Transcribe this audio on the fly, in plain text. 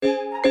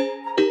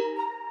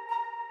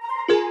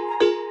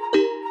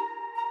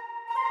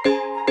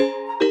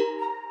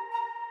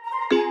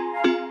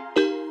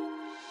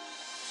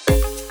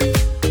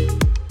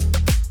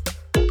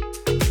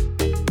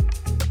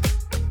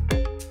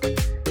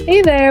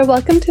there.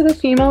 Welcome to the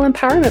Female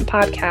Empowerment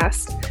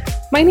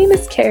Podcast. My name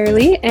is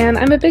Carolee, and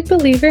I'm a big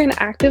believer in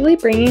actively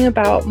bringing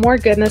about more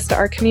goodness to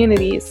our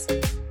communities.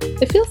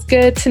 It feels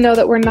good to know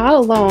that we're not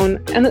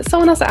alone and that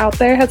someone else out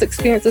there has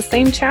experienced the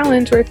same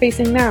challenge we're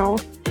facing now.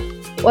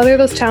 Whether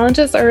those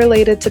challenges are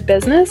related to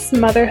business,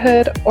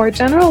 motherhood, or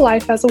general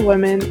life as a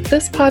woman,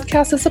 this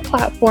podcast is a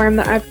platform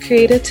that I've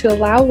created to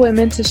allow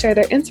women to share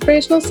their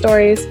inspirational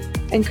stories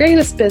and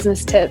greatest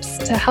business tips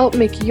to help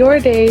make your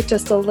day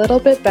just a little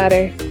bit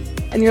better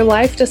and your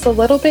life just a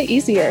little bit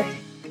easier.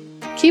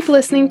 Keep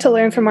listening to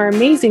learn from our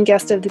amazing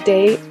guest of the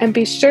day, and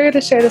be sure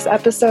to share this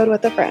episode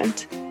with a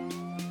friend.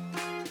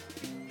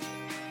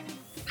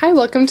 Hi,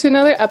 welcome to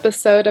another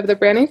episode of the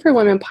Branding for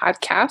Women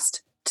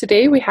podcast.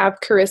 Today we have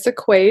Carissa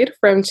Quaid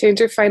from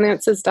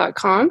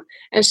ChangeYourFinances.com,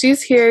 and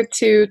she's here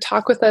to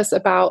talk with us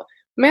about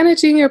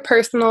managing your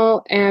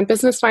personal and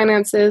business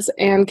finances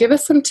and give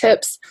us some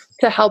tips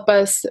to help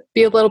us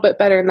be a little bit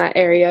better in that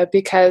area,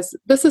 because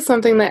this is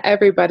something that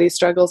everybody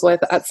struggles with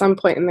at some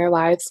point in their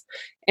lives.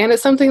 And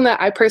it's something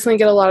that I personally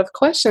get a lot of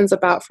questions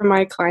about from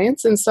my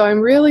clients, and so I'm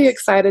really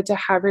excited to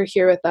have her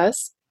here with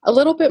us. A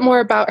little bit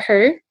more about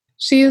her.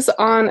 She's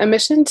on a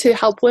mission to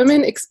help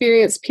women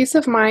experience peace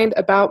of mind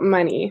about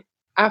money.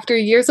 After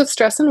years of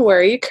stress and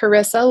worry,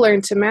 Carissa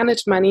learned to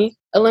manage money,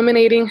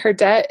 eliminating her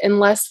debt in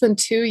less than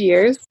 2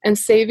 years and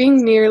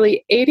saving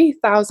nearly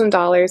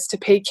 $80,000 to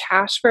pay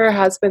cash for her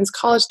husband's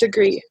college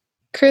degree.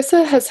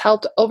 Carissa has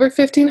helped over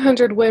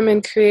 1,500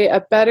 women create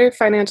a better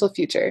financial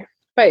future.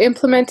 By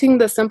implementing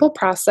the simple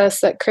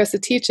process that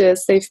Carissa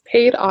teaches, they've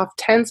paid off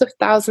tens of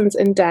thousands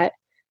in debt,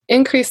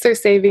 increased their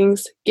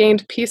savings,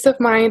 gained peace of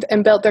mind,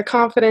 and built their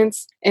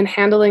confidence in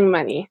handling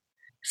money.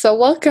 So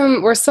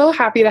welcome. We're so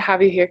happy to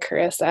have you here,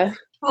 Carissa.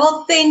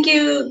 Well, thank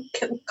you,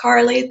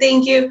 Carly.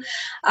 Thank you.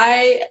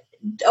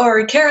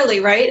 Or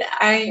Carolee, right?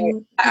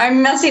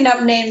 I'm messing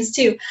up names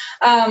too.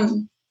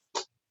 I'm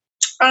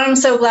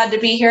so glad to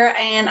be here,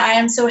 and I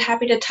am so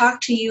happy to talk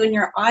to you and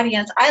your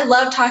audience. I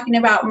love talking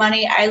about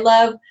money. I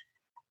love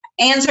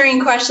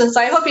answering questions.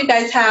 So I hope you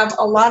guys have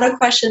a lot of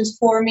questions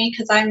for me,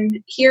 because I'm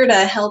here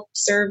to help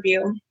serve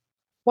you.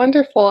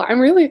 Wonderful.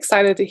 I'm really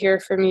excited to hear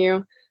from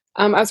you.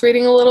 I was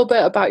reading a little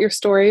bit about your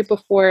story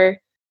before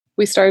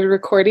we started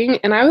recording,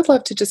 and I would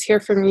love to just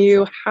hear from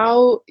you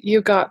how you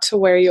got to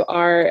where you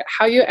are,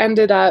 how you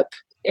ended up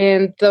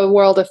in the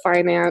world of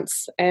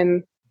finance,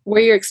 and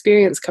where your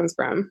experience comes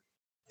from.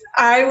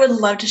 I would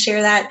love to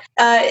share that.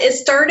 It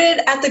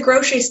started at the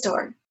grocery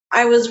store.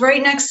 I was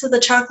right next to the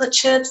chocolate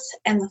chips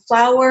and the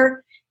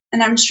flour,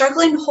 and I'm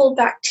struggling to hold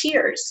back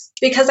tears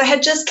because I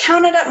had just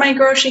counted up my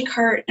grocery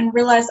cart and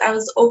realized I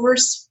was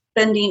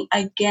overspending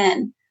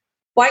again.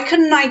 Why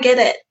couldn't I get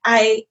it?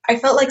 I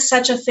felt like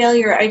such a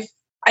failure.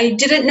 I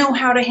didn't know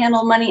how to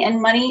handle money,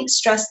 and money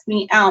stressed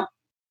me out.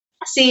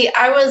 See,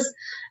 I was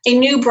a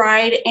new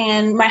bride,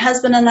 and my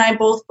husband and I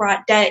both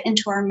brought debt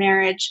into our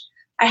marriage.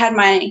 I had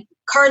my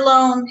car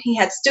loan, he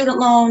had student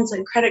loans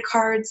and credit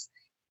cards,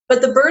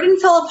 but the burden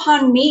fell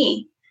upon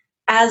me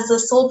as the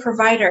sole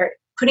provider,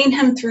 putting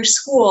him through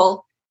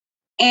school,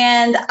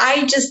 and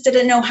I just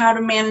didn't know how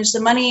to manage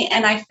the money,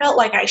 and I felt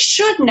like I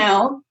should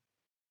know,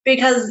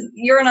 because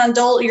you're an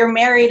adult, you're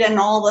married and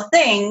all the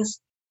things,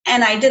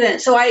 and I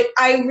didn't. So I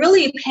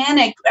really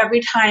panicked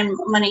every time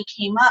money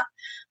came up.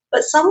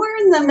 But somewhere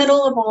in the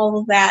middle of all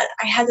of that,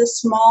 I had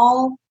this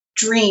small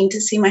dream to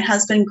see my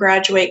husband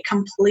graduate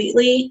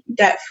completely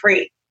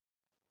debt-free.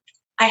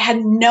 I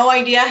had no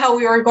idea how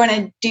we were going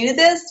to do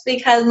this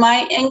because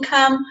my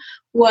income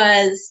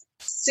was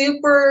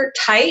super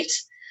tight.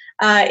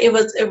 It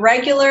was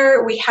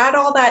irregular. We had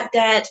all that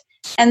debt.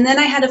 And then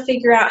I had to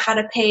figure out how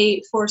to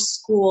pay for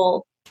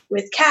school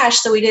with cash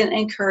so we didn't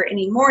incur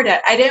any more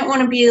debt. I didn't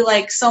want to be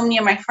like so many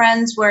of my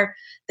friends where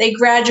they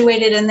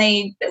graduated and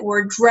they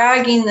were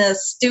dragging the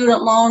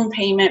student loan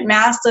payment,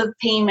 massive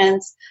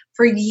payments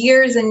for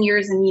years and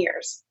years and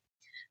years.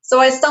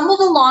 So I stumbled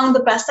along the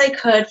best I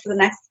could for the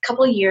next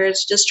couple of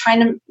years, just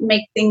trying to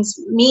make things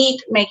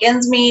meet, make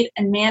ends meet,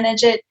 and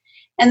manage it.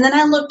 And then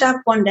I looked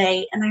up one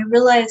day and I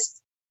realized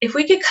if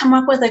we could come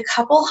up with a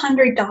couple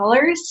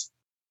 $100,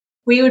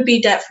 we would be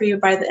debt-free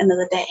by the end of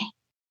the day.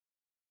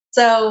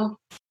 So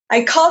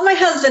I called my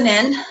husband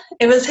in.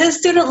 It was his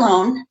student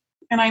loan,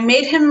 and I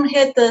made him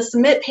hit the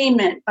submit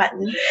payment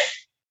button.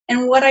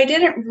 And what I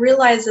didn't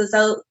realize is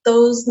that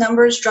those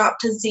numbers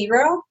dropped to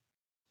zero,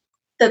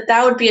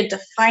 that would be a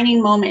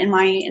defining moment in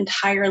my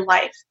entire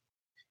life.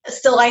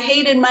 Still, I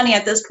hated money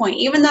at this point,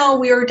 even though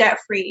we were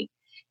debt-free.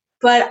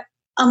 But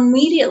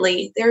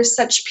immediately, there's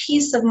such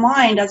peace of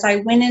mind as I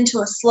went into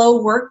a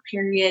slow work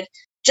period,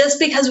 just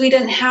because we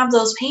didn't have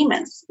those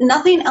payments.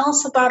 Nothing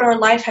else about our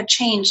life had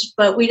changed,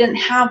 but we didn't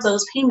have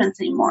those payments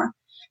anymore.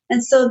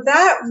 And so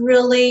that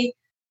really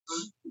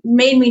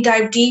made me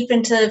dive deep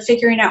into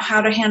figuring out how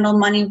to handle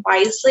money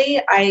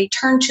wisely. I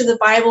turned to the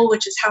Bible,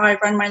 which is how I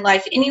run my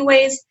life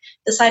anyways,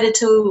 decided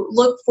to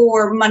look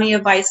for money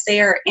advice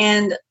there.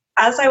 And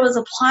as I was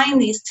applying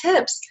these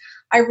tips,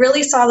 I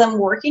really saw them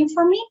working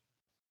for me.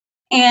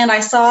 And I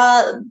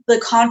saw the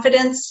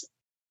confidence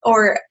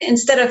or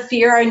instead of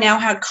fear, I now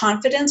had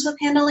confidence with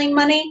handling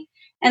money.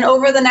 And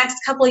over the next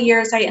couple of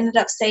years, I ended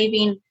up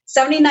saving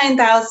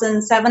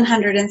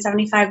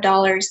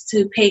 $79,775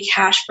 to pay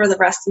cash for the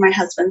rest of my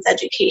husband's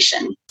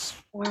education.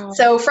 Wow.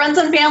 So friends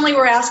and family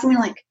were asking me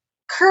like,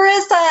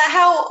 Carissa,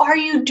 how are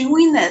you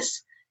doing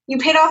this? You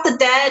paid off the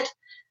debt.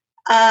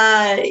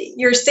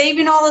 You're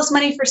saving all this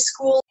money for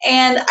school.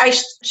 And I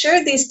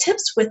shared these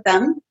tips with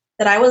them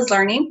that I was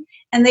learning,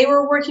 and they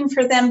were working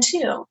for them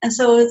too. And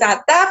so it was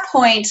at that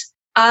point,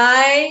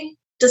 I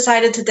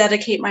decided to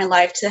dedicate my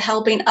life to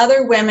helping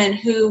other women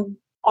who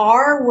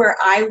are where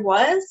I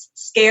was,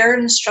 scared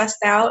and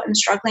stressed out and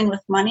struggling with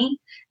money,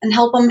 and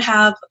help them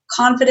have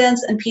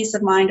confidence and peace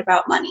of mind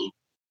about money.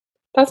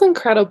 That's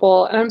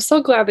incredible. And I'm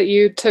so glad that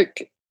you took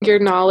your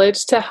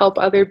knowledge to help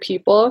other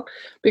people,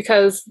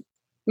 because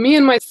me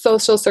and my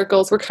social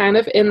circles were kind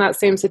of in that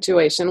same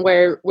situation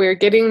where we're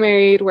getting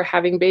married, we're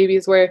having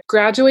babies, we're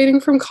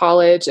graduating from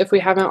college if we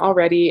haven't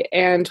already,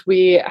 and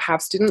we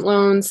have student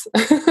loans.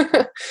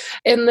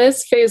 In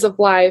this phase of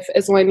life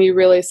is when you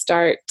really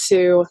start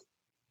to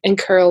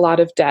incur a lot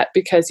of debt,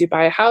 because you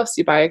buy a house,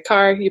 you buy a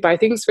car, you buy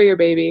things for your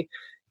baby.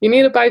 You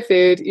need to buy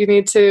food. You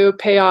need to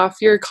pay off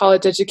your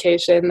college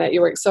education that you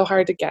worked so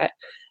hard to get.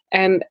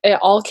 And it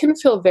all can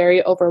feel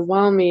very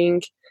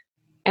overwhelming.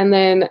 And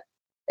then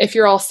if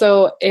you're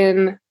also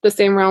in the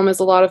same realm as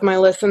a lot of my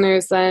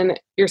listeners, then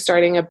you're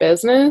starting a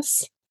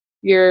business.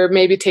 You're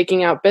maybe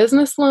taking out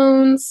business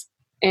loans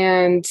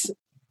and,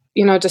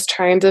 just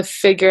trying to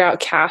figure out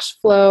cash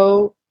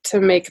flow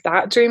to make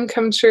that dream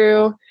come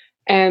true.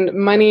 And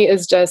money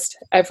is just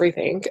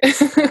everything.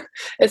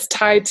 It's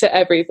tied to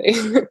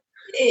everything.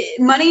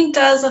 Money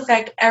does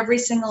affect every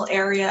single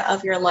area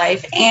of your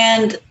life,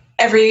 and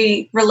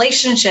every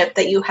relationship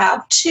that you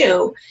have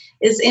too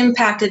is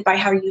impacted by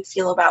how you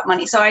feel about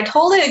money. So I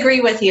totally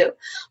agree with you.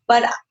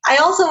 But I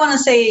also want to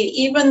say,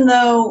 even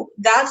though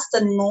that's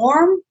the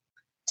norm,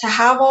 to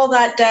have all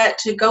that debt,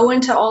 to go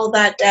into all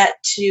that debt,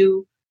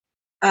 to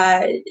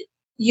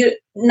you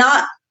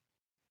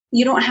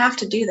don't have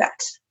to do that.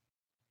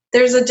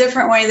 There's a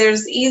different way.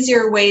 There's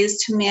easier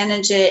ways to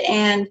manage it.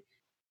 And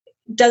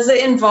does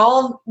it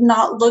involve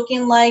not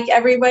looking like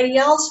everybody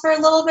else for a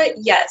little bit?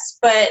 Yes.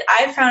 But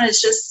I found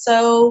it's just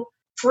so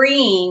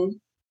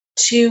freeing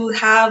to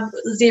have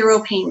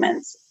zero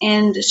payments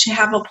and to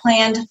have a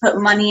plan to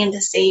put money into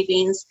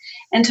savings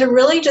and to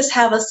really just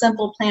have a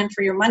simple plan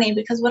for your money.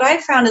 Because what I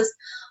found is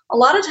a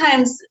lot of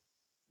times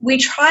we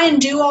try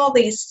and do all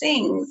these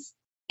things,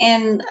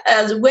 and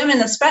as women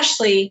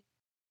especially,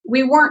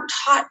 we weren't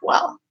taught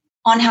well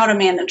on how to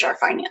manage our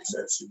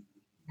finances.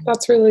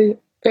 That's really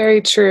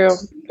very true.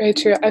 Very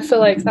true. I feel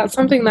like that's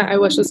something that I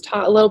wish was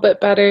taught a little bit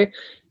better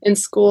in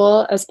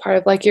school as part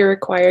of like your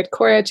required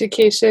core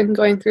education.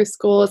 Going through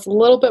school is a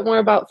little bit more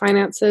about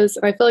finances.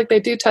 And I feel like they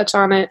do touch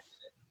on it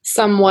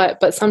somewhat,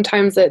 but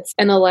sometimes it's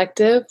an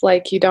elective,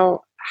 like you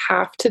don't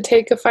have to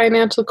take a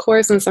financial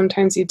course, and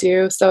sometimes you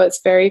do. So it's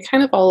very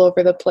kind of all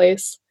over the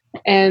place.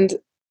 And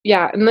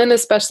yeah, and then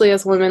especially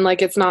as women,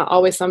 like it's not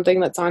always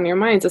something that's on your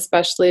minds,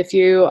 especially if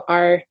you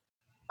are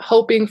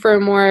hoping for a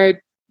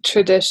more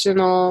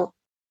traditional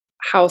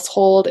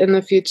household in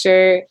the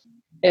future.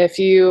 If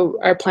you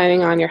are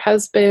planning on your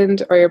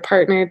husband or your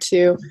partner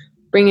to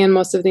bring in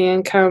most of the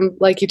income,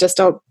 like you just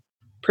don't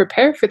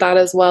prepare for that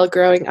as well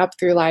growing up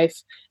through life.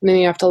 And then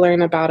you have to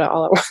learn about it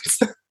all at once.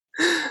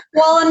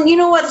 Well, and you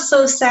know what's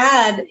so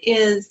sad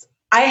is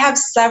I have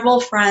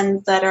several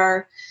friends that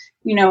are,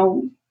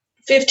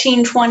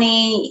 15,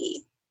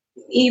 20,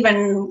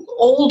 even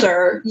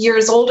older,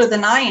 years older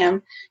than I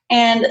am,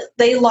 and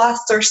they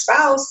lost their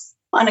spouse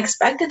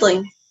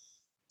unexpectedly.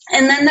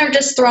 And then they're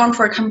just thrown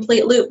for a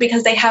complete loop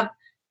because they have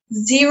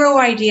zero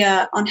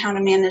idea on how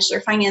to manage their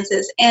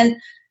finances. And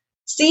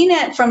seeing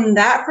it from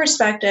that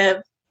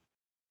perspective,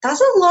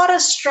 that's a lot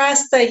of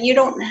stress that you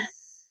don't,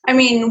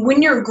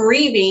 when you're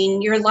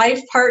grieving your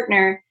life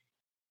partner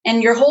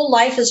and your whole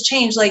life has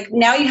changed, like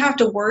now you have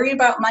to worry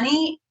about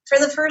money for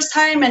the first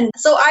time. And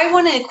so I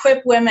want to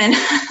equip women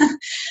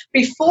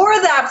before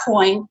that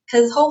point,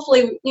 because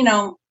hopefully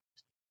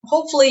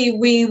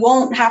we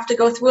won't have to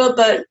go through it,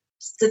 but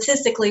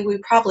statistically we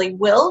probably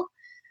will.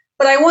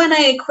 But I want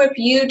to equip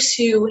you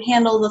to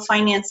handle the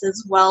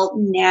finances well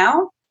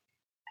now,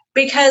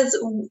 because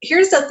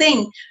here's the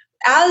thing,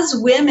 as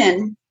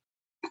women,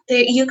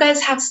 you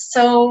guys have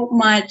so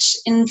much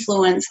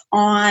influence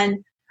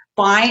on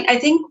buying. I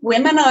think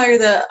women are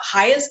the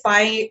highest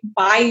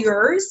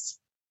buyers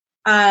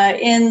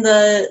in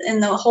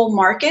the whole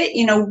market.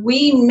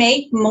 We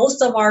make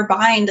most of our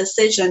buying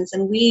decisions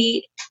and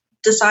we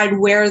decide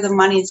where the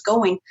money's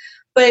going.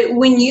 But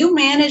when you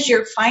manage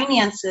your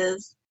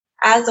finances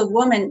as a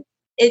woman,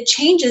 it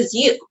changes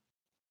you.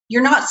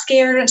 You're not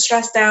scared and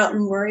stressed out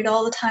and worried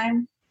all the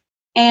time.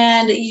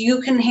 And you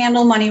can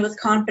handle money with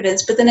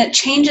confidence, but then it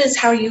changes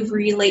how you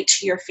relate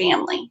to your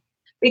family.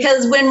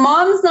 Because when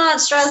mom's not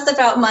stressed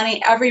about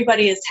money,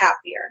 everybody is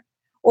happier.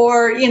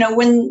 Or,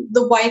 when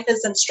the wife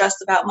isn't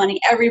stressed about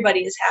money,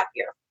 everybody is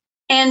happier.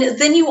 And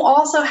then you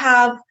also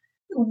have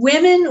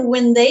women,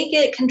 when they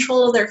get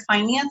control of their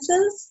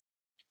finances,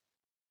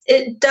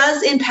 it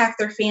does impact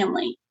their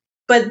family.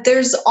 But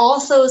there's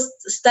also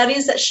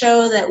studies that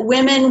show that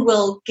women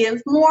will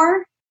give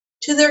more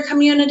to their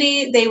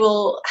community. They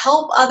will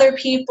help other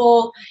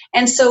people.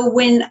 And so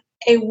when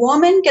a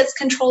woman gets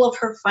control of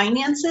her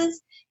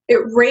finances, it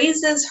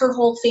raises her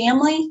whole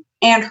family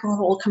and her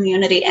whole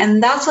community.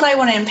 And that's what I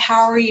want to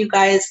empower you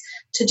guys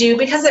to do,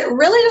 because it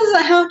really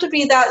doesn't have to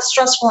be that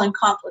stressful and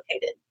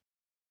complicated.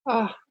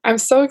 Oh, I'm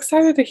so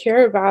excited to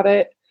hear about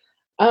it.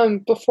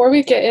 Before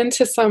we get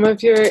into some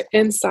of your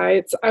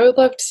insights, I would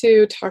love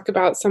to talk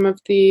about some of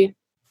the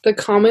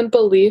common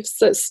beliefs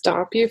that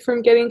stop you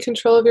from getting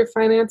control of your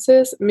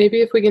finances.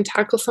 Maybe if we can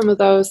tackle some of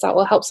those, that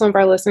will help some of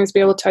our listeners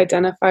be able to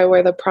identify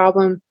where the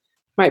problem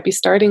might be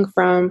starting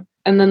from,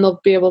 and then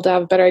they'll be able to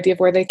have a better idea of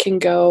where they can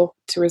go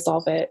to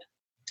resolve it.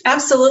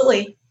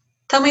 Absolutely.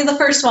 Tell me the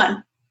first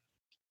one.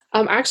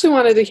 I actually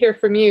wanted to hear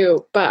from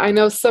you, but I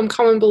know some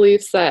common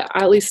beliefs that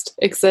at least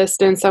exist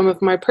in some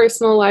of my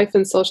personal life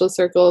and social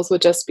circles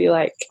would just be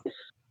like,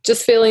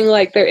 just feeling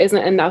like there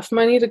isn't enough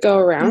money to go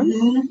around.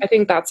 Mm-hmm. I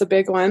think that's a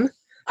big one.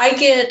 I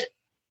get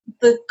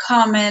the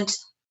comment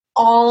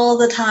all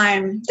the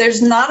time.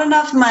 There's not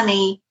enough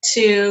money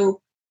to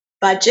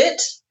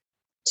budget,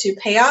 to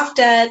pay off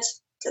debt,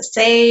 to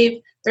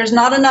save. There's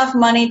not enough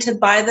money to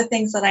buy the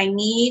things that I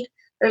need.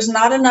 There's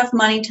not enough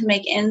money to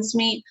make ends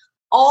meet.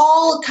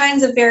 All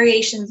kinds of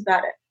variations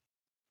about it.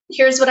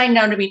 Here's what I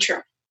know to be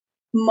true.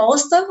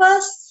 Most of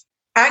us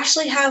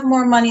actually have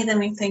more money than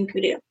we think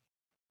we do.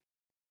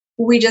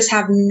 We just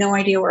have no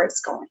idea where it's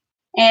going.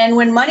 And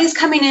when money's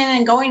coming in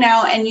and going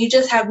out and you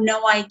just have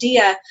no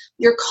idea,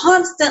 you're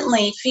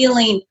constantly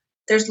feeling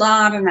there's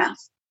not enough.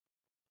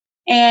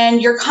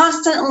 And you're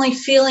constantly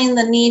feeling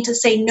the need to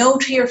say no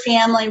to your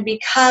family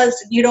because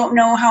you don't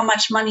know how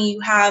much money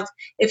you have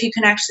if you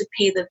can actually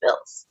pay the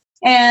bills.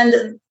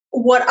 And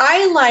what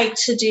I like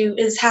to do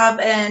is have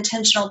an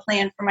intentional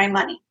plan for my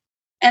money.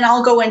 And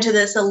I'll go into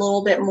this a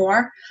little bit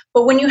more.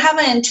 But when you have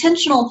an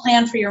intentional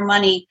plan for your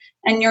money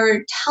and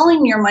you're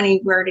telling your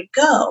money where to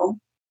go,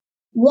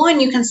 one,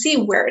 you can see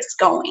where it's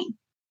going.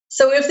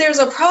 So if there's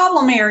a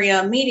problem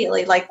area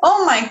immediately, like,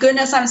 oh my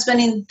goodness, I'm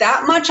spending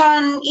that much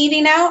on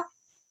eating out,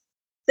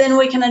 then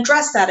we can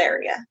address that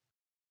area.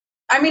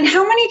 I mean,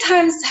 how many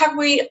times have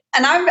we,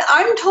 and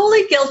I'm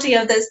totally guilty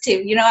of this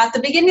too. You know, at the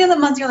beginning of the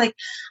month, you're like,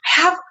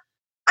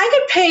 I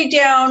could pay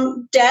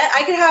down debt.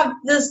 I could have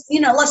this,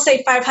 let's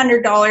say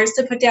 $500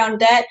 to put down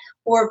debt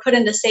or put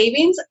into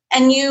savings.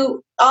 And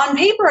you, on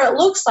paper, it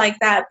looks like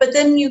that. But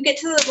then you get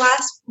to the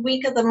last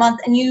week of the month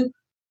and you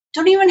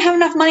don't even have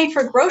enough money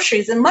for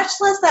groceries, and much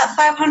less that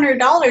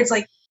 $500.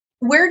 Like,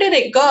 where did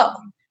it go?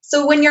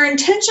 So when you're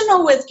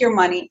intentional with your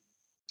money,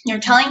 you're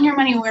telling your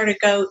money where to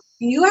go,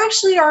 you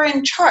actually are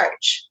in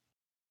charge.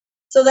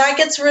 So that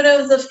gets rid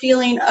of the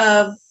feeling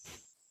of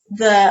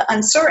the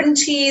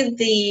uncertainty,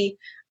 the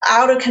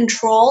out of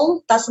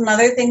control. That's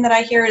another thing that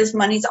I hear is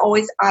money's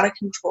always out of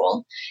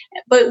control.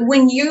 But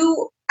when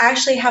you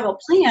actually have a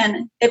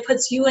plan, it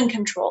puts you in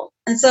control.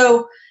 And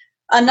so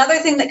another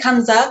thing that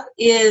comes up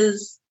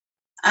is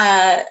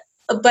a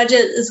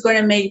budget is going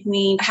to make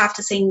me have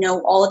to say no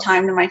all the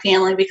time to my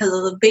family because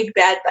of the big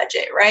bad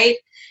budget, right?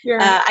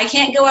 Yeah. I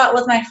can't go out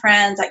with my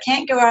friends. I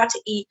can't go out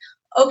to eat.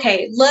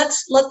 Okay,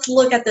 let's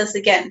look at this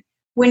again.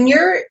 When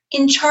you're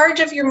in charge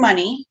of your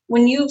money,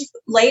 when you've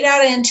laid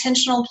out an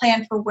intentional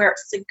plan for where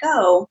it's to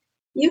go,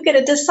 you get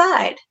to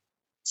decide.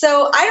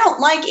 So I don't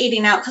like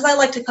eating out because I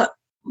like to cook.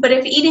 But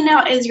if eating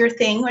out is your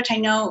thing, which I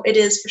know it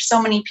is for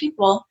so many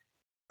people,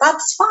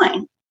 that's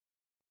fine.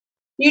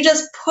 You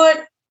just put,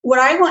 what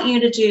I want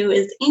you to do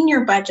is in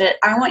your budget,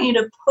 I want you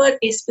to put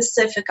a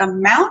specific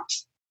amount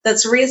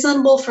that's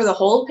reasonable for the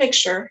whole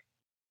picture.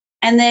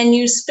 And then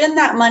you spend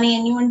that money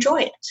and you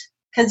enjoy it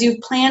because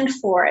you've planned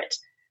for it.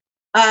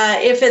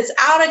 If it's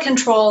out of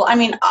control, I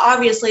mean,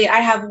 obviously I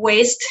have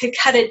ways to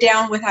cut it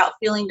down without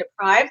feeling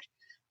deprived,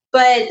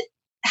 but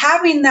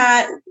having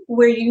that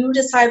where you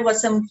decide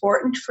what's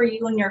important for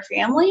you and your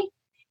family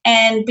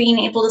and being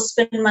able to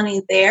spend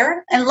money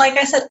there. And like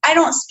I said, I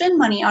don't spend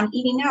money on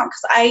eating out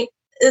because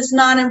it's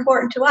not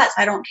important to us.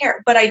 I don't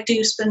care, but I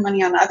do spend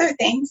money on other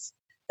things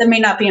that may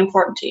not be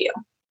important to you.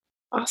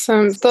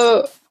 Awesome.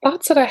 The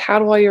thoughts that I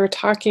had while you were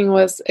talking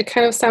was, it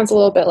kind of sounds a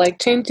little bit like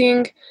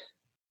changing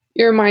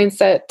your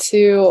mindset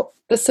to,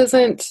 this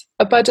isn't,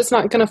 a budget's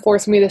not going to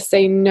force me to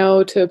say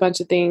no to a bunch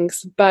of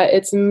things, but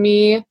it's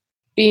me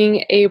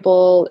being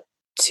able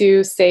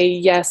to say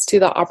yes to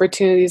the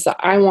opportunities that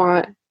I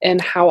want and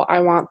how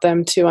I want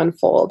them to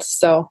unfold.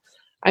 So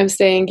I'm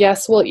saying,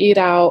 yes, we'll eat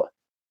out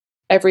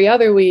every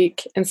other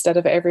week instead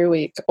of every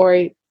week.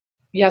 Or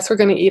yes, we're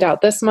going to eat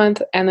out this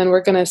month and then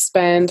we're going to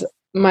spend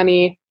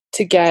money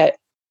to get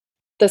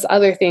this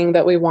other thing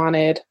that we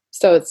wanted.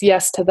 So it's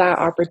yes to that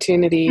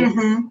opportunity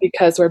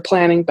because we're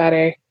planning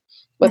better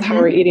with how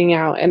we're eating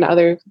out and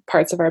other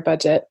parts of our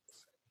budget.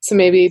 So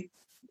maybe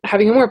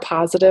having a more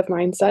positive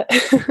mindset.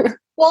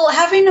 Well,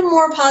 having a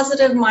more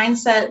positive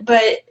mindset,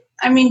 but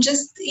I mean,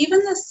 just even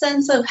the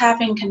sense of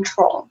having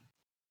control.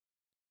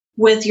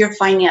 with your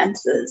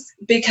finances,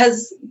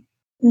 because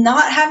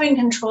not having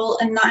control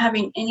and not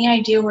having any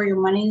idea where your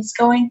money is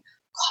going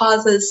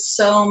causes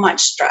so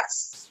much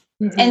stress.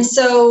 Mm-hmm. And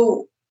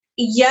so,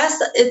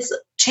 yes, it's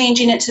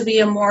changing it to be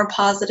a more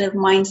positive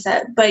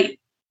mindset, but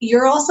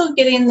you're also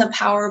getting the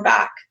power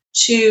back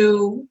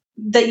to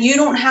that you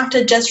don't have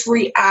to just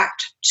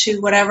react to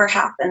whatever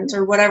happens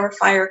or whatever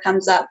fire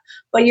comes up,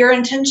 but you're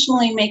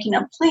intentionally making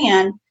a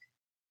plan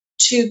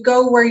to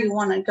go where you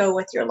want to go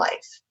with your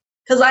life.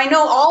 Because I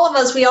know all of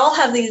us, we all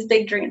have these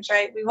big dreams,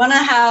 right? We want to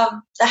have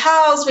the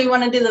house, we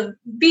want to do the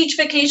beach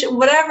vacation,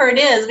 whatever it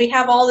is. We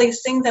have all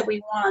these things that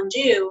we want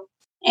to do.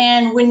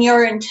 And when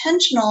you're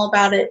intentional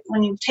about it,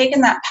 when you've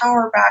taken that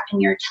power back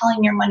and you're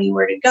telling your money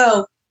where to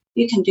go,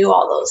 you can do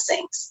all those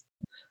things.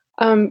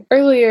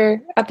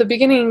 Earlier at the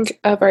beginning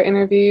of our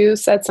interview, you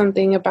said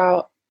something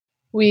about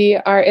we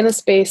are in a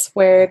space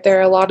where there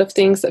are a lot of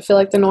things that feel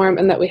like the norm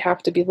and that we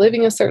have to be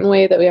living a certain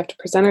way, that we have to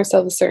present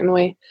ourselves a certain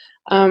way.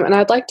 And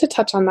I'd like to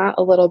touch on that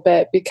a little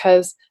bit,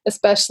 because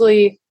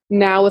especially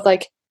now with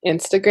like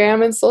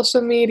Instagram and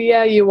social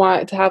media, you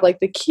want to have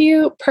like the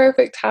cute,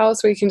 perfect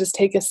house where you can just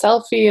take a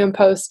selfie and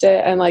post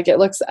it and like it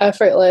looks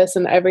effortless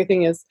and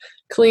everything is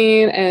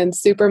clean and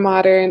super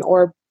modern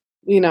or,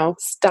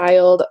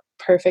 styled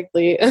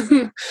perfectly.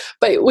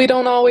 But we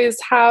don't always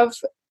have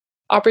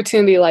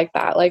opportunity like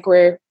that. Like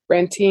we're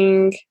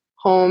renting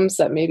homes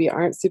that maybe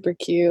aren't super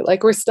cute.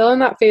 Like we're still in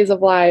that phase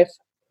of life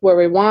where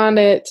we want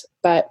it.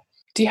 But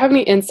do you have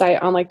any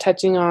insight on like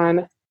touching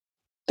on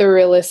the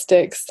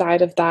realistic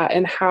side of that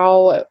and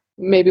how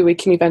maybe we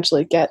can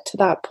eventually get to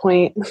that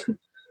point?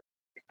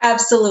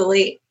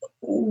 Absolutely.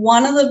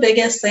 One of the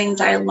biggest things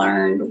I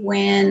learned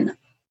when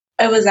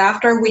it was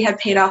after we had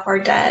paid off our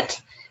debt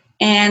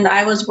and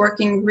I was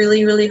working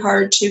really, really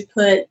hard to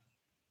put,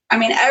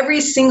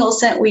 every single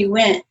cent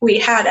we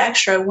had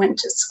extra went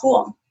to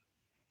school.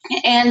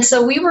 And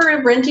so we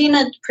were renting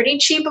a pretty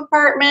cheap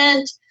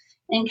apartment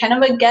in kind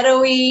of a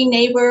ghetto-y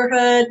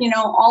neighborhood.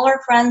 All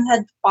our friends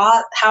had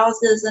bought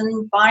houses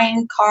and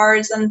buying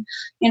cars and,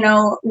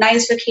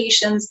 nice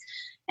vacations.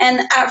 And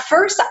at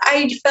first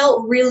I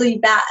felt really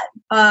bad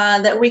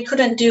that we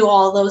couldn't do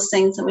all those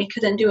things and we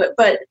couldn't do it.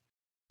 But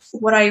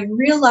what I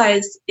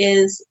realized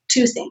is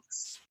two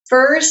things.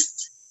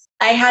 First,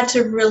 I had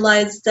to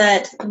realize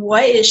that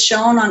what is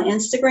shown on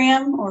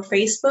Instagram or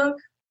Facebook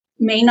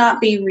may not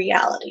be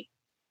reality.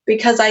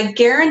 Because I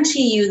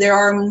guarantee you there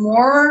are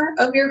more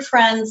of your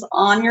friends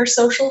on your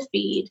social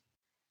feed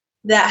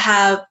that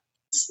have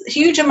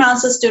huge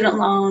amounts of student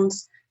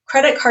loans,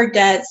 credit card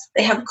debts,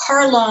 they have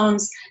car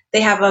loans,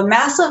 they have a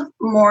massive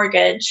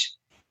mortgage,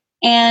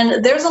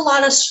 and there's a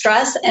lot of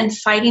stress and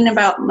fighting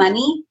about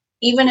money,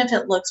 even if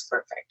it looks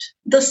perfect.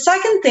 The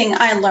second thing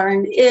I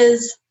learned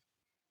is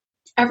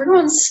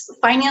everyone's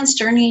finance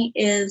journey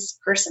is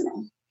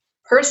personal.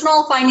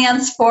 Personal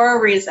finance for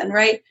a reason,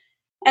 right?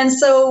 And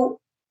so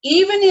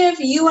even if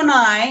you and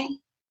I,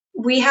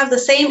 we have the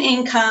same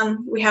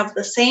income, we have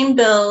the same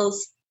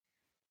bills,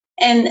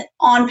 and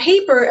on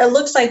paper, it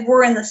looks like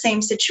we're in the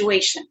same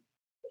situation.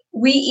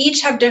 We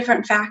each have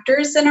different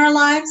factors in our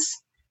lives,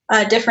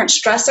 different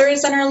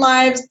stressors in our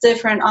lives,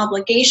 different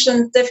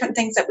obligations, different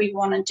things that we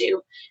want to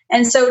do.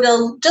 And so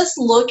to just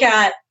look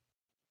at,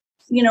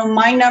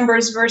 my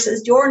numbers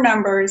versus your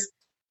numbers,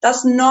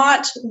 that's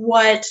not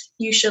what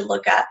you should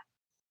look at.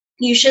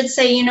 You should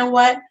say, you know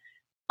what,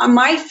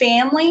 my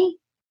family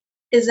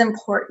is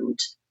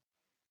important.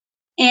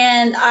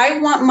 And I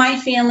want my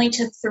family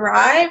to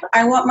thrive.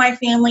 I want my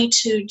family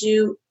to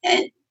do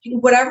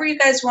whatever you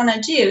guys want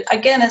to do.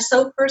 Again, it's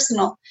so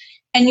personal.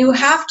 And you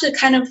have to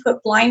kind of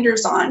put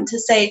blinders on to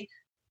say,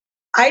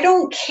 I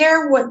don't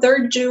care what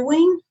they're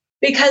doing,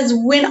 because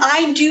when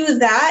I do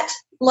that,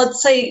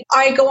 let's say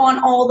I go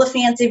on all the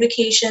fancy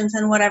vacations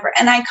and whatever,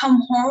 and I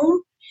come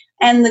home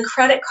and the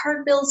credit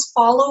card bills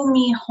follow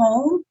me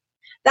home,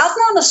 that's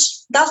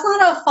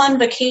not a fun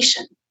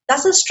vacation.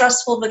 That's a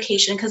stressful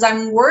vacation because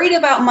I'm worried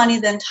about money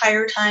the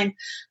entire time.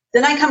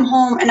 Then I come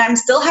home and I'm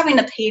still having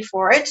to pay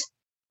for it.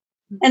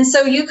 And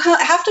so you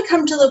have to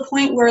come to the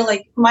point where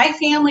like my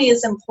family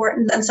is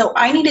important. And so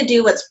I need to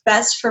do what's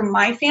best for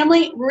my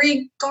family,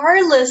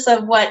 regardless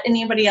of what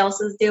anybody else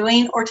is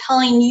doing or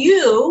telling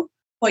you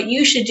what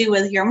you should do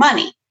with your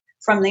money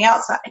from the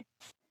outside.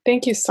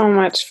 Thank you so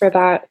much for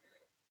that.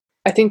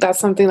 I think that's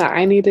something that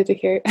I needed to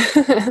hear.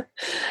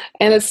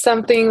 And it's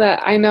something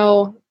that I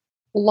know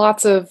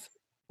lots of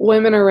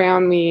women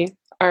around me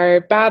are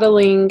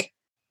battling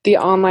the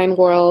online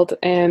world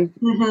and,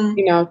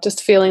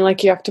 just feeling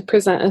like you have to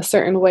present a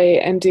certain way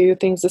and do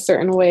things a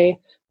certain way.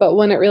 But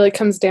when it really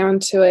comes down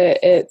to it,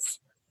 it's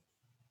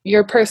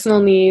your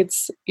personal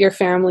needs, your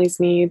family's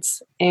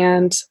needs,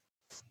 and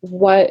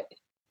what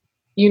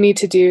you need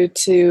to do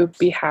to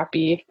be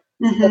happy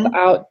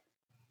without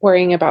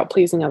worrying about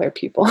pleasing other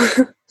people.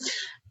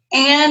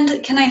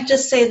 And can I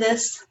just say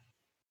this?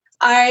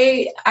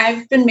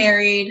 I've been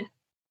married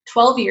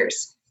 12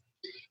 years.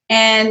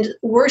 And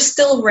we're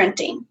still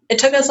renting. It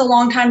took us a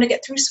long time to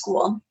get through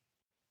school.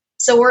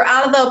 So we're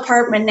out of the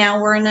apartment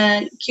now. We're in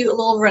a cute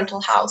little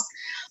rental house.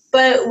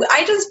 But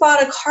I just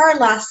bought a car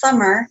last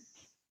summer,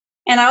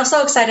 and I was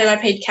so excited I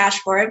paid cash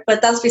for it,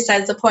 but that's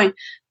besides the point.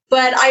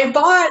 But I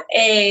bought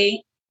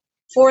a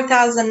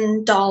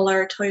 $4,000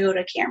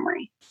 Toyota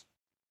Camry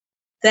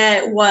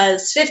that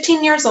was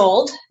 15 years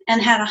old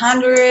and had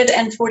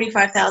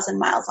 145,000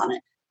 miles on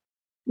it.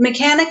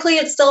 Mechanically,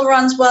 it still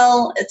runs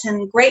well. It's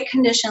in great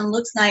condition,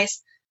 looks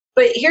nice.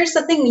 But here's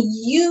the thing,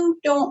 you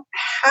don't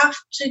have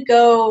to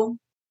go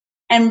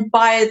and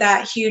buy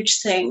that huge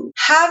thing.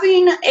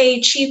 Having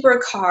a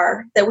cheaper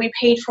car that we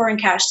paid for in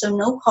cash, so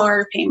no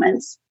car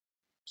payments,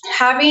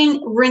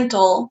 having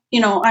rental,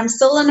 I'm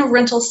still in a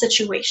rental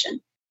situation,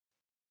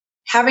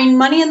 having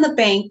money in the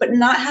bank, but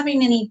not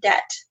having any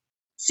debt.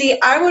 See,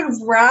 I would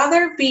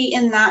rather be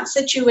in that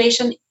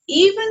situation,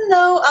 even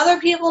though other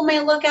people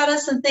may look at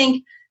us and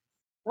think,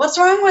 what's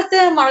wrong with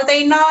them? Are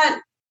they not?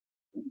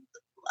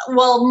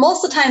 Well,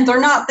 most of the time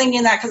they're not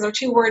thinking that because they're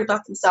too worried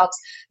about themselves.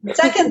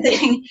 Second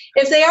thing,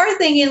 if they are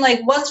thinking like,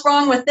 what's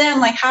wrong with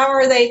them? Like, how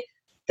are they?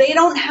 They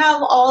don't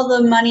have all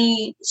the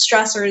money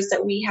stressors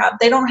that we have.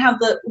 They don't have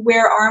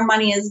where our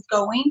money is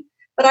going.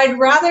 But I'd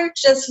rather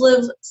just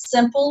live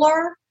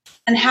simpler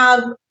and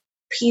have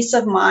peace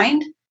of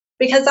mind,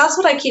 because that's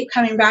what I keep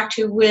coming back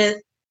to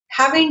with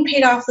having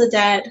paid off the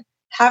debt,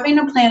 having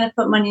a plan to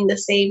put money into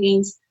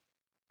savings.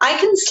 I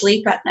can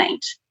sleep at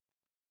night.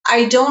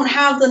 I don't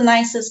have the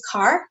nicest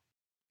car,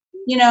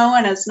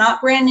 and it's not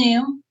brand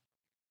new,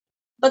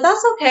 but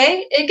that's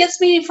okay. It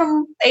gets me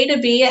from A to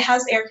B. It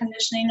has air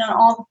conditioning and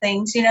all the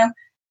things,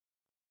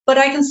 but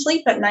I can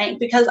sleep at night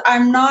because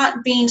I'm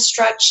not being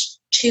stretched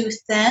too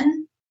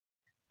thin.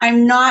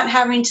 I'm not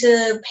having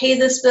to pay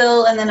this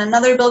bill and then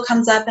another bill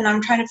comes up and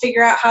I'm trying to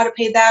figure out how to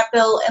pay that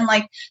bill, and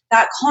like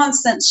that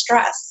constant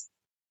stress.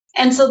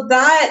 And so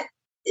that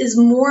is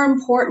more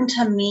important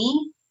to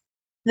me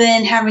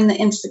than having the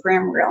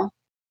Instagram reel.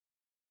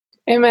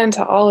 Amen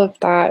to all of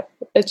that.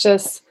 It's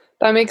just,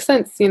 that makes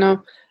sense.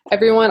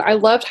 Everyone, I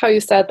loved how you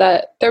said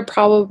that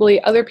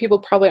other people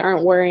probably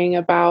aren't worrying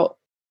about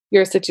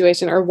your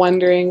situation or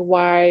wondering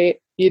why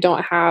you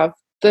don't have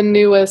the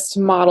newest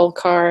model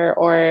car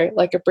or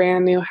like a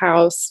brand new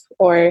house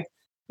or,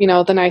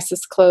 the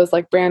nicest clothes,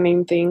 like brand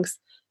name things,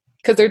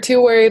 because they're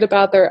too worried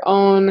about their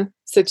own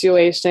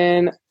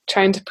situation,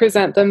 trying to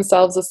present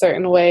themselves a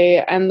certain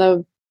way and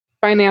the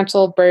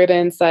financial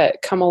burdens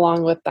that come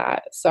along with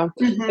that. So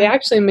they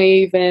actually may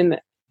even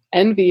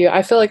envy you.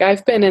 I feel like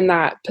I've been in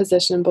that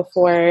position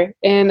before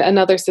in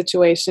another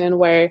situation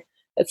where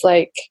it's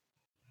like,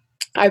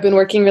 I've been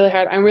working really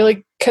hard. I'm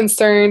really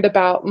concerned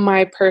about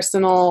my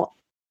personal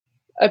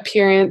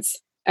appearance.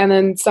 And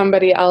then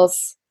somebody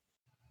else,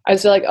 I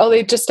just feel like, oh,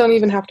 they just don't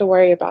even have to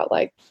worry about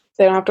they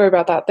don't have to worry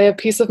about that. They have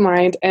peace of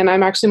mind. And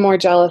I'm actually more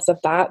jealous of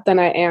that than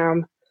I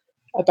am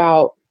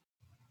about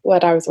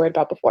what I was worried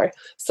about before.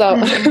 So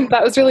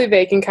that was really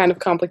vague and kind of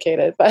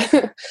complicated, but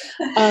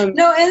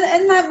no,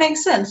 and that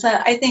makes sense.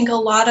 I think a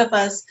lot of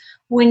us,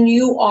 when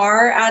you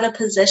are at a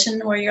position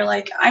where you're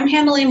like, I'm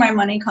handling my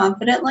money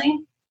confidently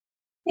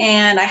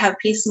and I have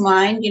peace of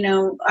mind,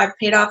 I've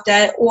paid off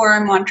debt, or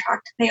I'm on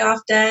track to pay off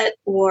debt,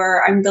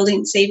 or I'm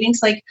building savings,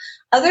 like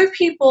other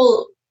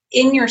people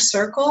in your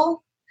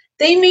circle,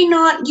 you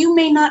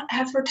may not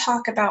ever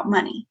talk about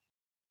money.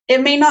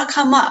 It may not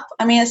come up.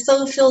 I mean, it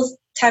still feels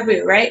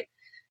taboo, right?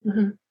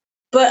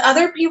 But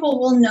other people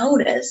will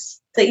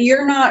notice that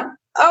you're not,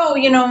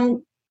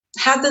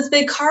 had this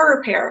big car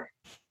repair,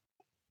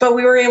 but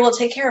we were able to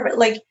take care of it.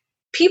 Like,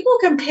 people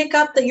can pick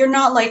up that you're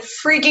not like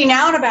freaking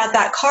out about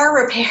that car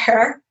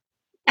repair.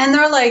 And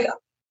they're like,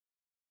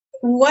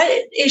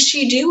 what is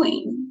she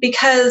doing?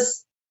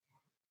 Because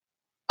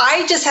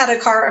I just had a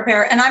car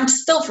repair and I'm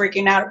still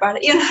freaking out about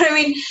it. You know what I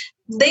mean?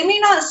 They may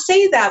not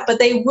say that, but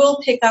they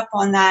will pick up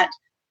on that.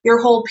 Your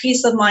whole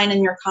peace of mind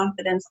and your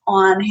confidence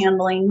on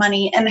handling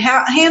money and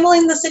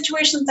handling the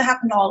situations that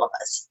happen to all of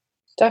us.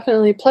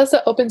 Definitely. Plus,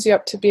 it opens you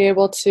up to be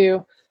able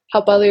to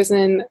help others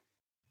in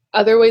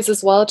other ways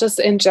as well, just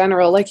in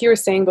general. Like you were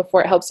saying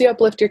before, it helps you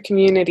uplift your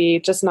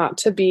community, just not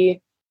to be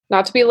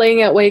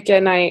laying awake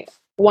at night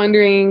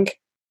wondering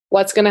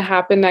what's going to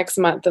happen next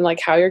month and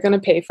like how you're going to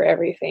pay for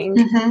everything.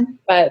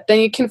 But then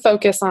you can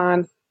focus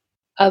on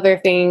other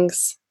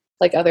things,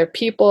 like other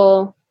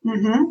people,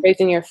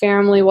 raising your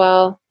family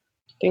well,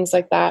 things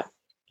like that.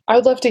 I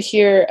would love to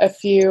hear a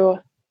few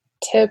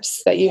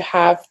tips that you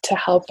have to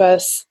help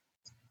us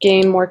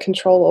gain more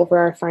control over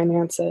our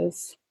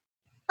finances.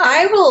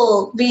 I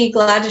will be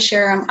glad to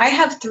share them. I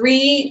have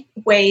 3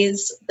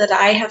 ways that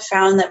I have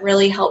found that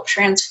really help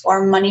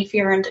transform money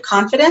fear into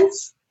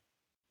confidence.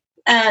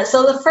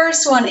 So the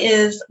first one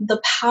is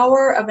the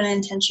power of an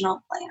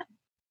intentional plan,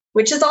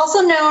 which is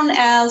also known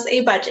as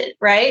a budget,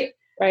 right?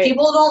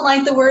 People don't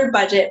like the word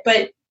budget,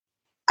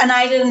 and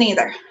I didn't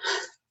either.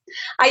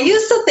 I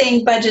used to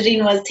think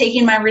budgeting was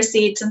taking my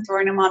receipts and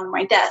throwing them on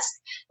my desk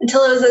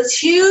until it was this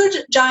huge,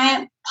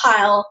 giant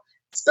pile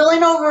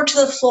spilling over to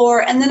the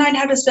floor, and then I'd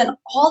have to spend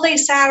all day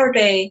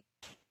Saturday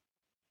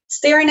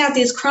staring at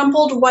these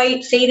crumpled,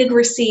 white, faded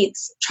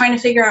receipts, trying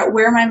to figure out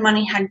where my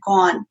money had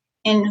gone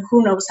in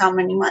who knows how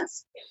many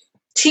months.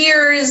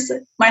 tears.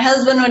 My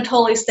husband would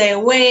totally stay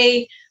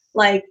away.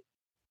 Like,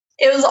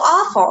 it was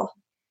awful.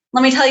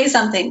 Let me tell you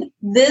something.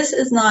 This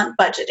is not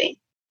budgeting.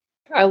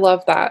 I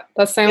love that.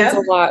 That sounds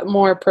a lot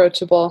more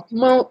approachable,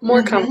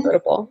 more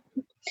comfortable.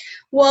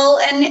 Well,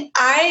 and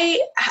I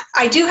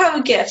do have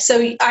a gift.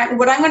 So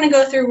what I'm going to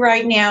go through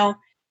right now,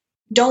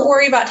 don't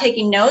worry about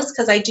taking notes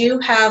because I do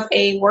have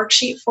a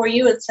worksheet for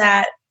you. It's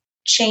at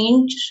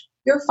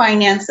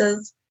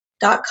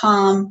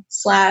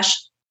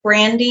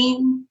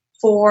changeyourfinances.com/branding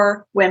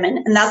for women.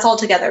 And that's all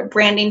together,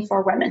 branding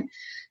for women.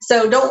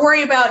 So don't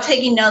worry about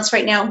taking notes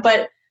right now.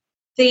 But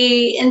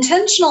the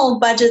intentional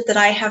budget that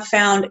I have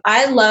found,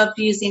 I love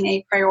using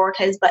a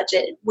prioritized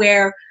budget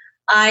where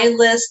I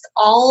list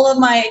all of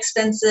my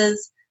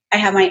expenses. I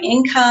have my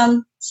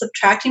income,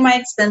 subtracting my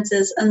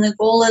expenses, and the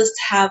goal is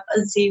to have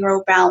a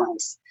zero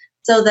balance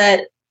so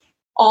that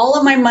all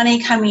of my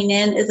money coming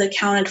in is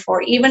accounted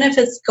for, even if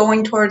it's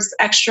going towards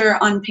extra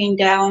on paying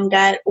down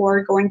debt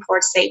or going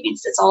towards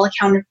savings. It's all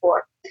accounted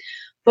for.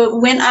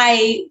 But when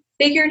I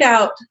figured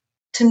out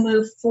to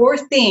move 4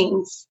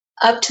 things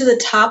up to the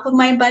top of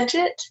my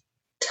budget,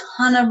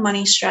 ton of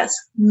money stress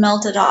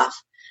melted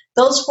off.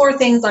 Those 4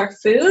 things are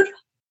food,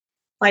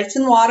 lights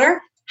and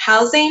water,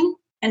 housing,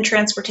 and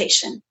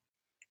transportation.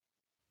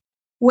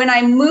 When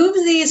I moved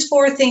these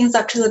 4 things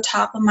up to the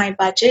top of my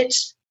budget,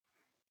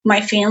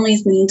 my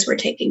family's needs were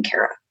taken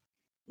care of.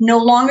 No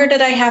longer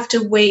did I have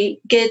to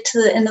get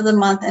to the end of the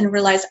month and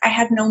realize I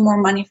had no more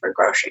money for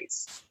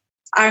groceries.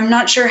 I'm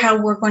not sure how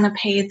we're going to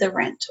pay the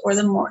rent or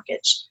the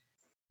mortgage.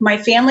 My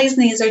family's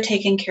needs are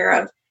taken care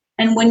of.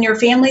 And when your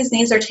family's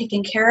needs are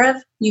taken care of,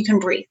 you can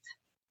breathe.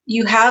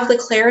 You have the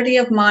clarity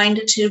of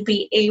mind to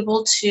be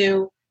able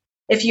to,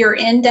 if you're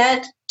in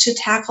debt, to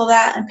tackle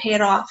that and pay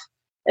it off.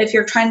 If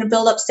you're trying to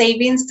build up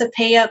savings, to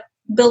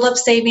build up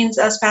savings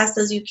as fast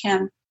as you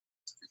can.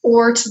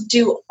 Or to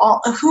do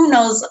who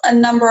knows, a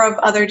number of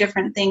other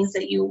different things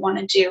that you want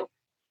to do.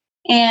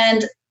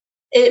 And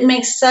it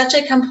makes such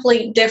a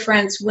complete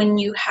difference when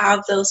you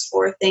have those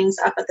 4 things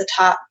up at the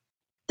top.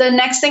 The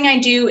next thing I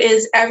do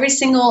is every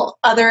single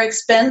other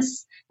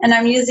expense, and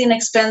I'm using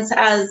expense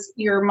as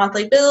your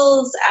monthly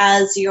bills,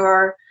 as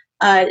your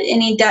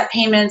any debt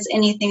payments,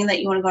 anything that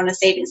you want to go into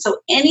savings. So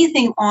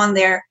anything on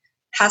there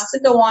has to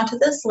go onto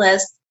this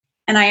list,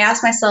 and I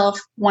ask myself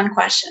one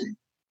question.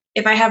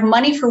 If I have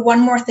money for one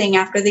more thing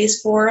after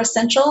these 4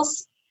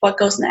 essentials, what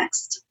goes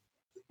next?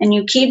 And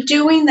you keep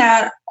doing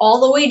that all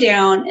the way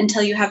down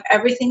until you have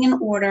everything in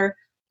order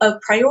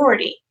of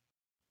priority.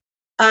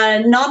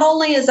 Not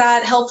only is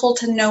that helpful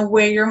to know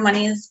where your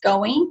money is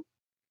going,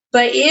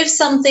 but if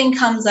something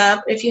comes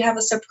up, if you have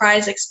a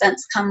surprise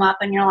expense come up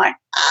and you're like,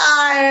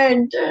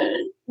 I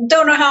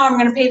don't know how I'm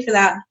going to pay for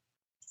that.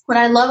 What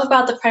I love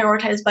about the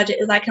prioritized budget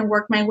is I can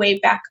work my way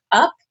back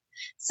up.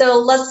 So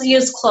let's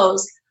use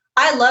clothes.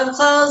 I love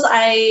clothes.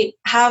 I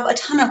have a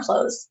ton of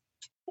clothes.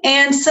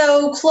 And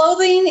so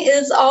clothing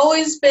has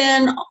always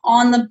been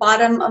on the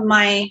bottom of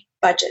my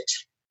budget.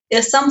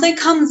 If something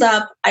comes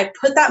up, I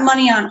put that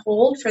money on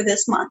hold for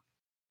this month,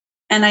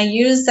 and I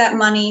use that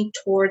money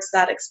towards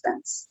that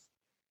expense.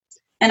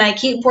 And I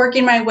keep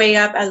working my way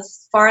up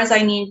as far as I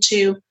need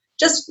to.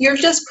 You're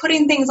just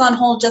putting things on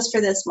hold just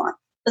for this month.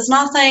 It's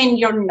not saying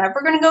you're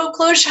never going to go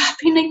clothes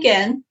shopping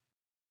again.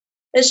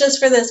 It's just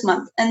for this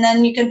month, and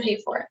then you can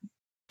pay for it.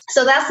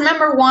 So that's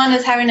number 1,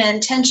 is having an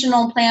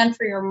intentional plan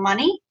for your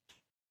money.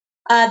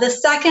 The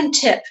second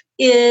tip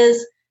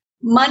is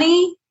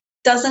money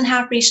doesn't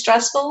have to be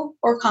stressful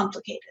or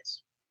complicated.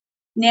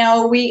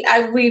 Now,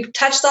 we've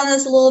touched on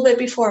this a little bit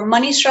before.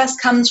 Money stress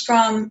comes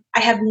from,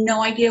 I have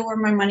no idea where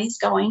my money's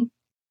going.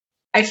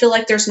 I feel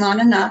like there's not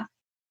enough.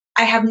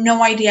 I have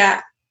no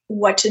idea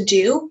what to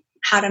do,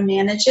 how to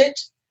manage it.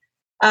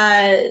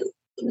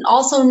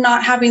 Also,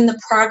 not having the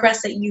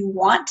progress that you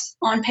want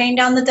on paying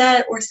down the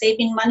debt or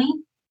saving money.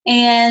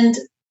 And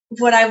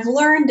what I've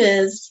learned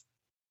is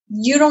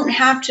you don't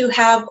have to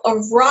have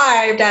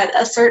arrived at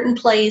a certain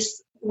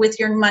place with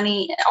your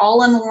money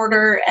all in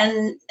order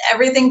and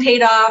everything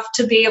paid off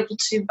to be able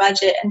to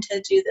budget and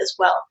to do this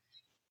well.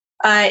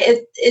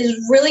 It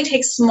really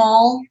takes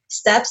small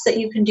steps that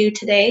you can do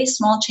today,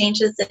 small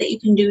changes that you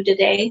can do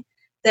today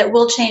that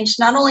will change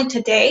not only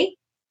today,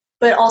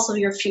 but also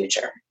your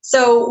future.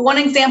 So one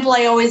example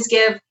I always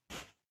give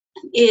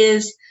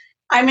is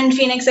I'm in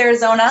Phoenix,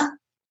 Arizona,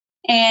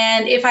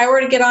 and if I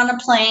were to get on a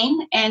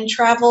plane and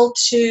travel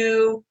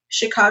to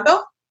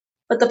Chicago,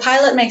 but the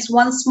pilot makes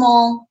one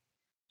small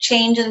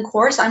change in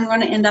course, I'm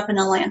going to end up in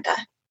Atlanta.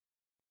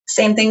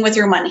 Same thing with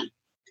your money.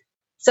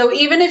 So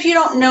even if you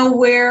don't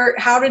know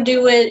how to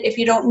do it, if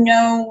you don't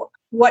know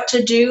what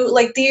to do,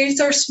 like these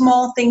are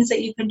small things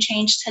that you can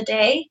change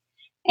today.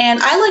 And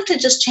I like to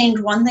just change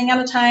one thing at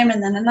a time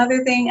and then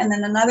another thing and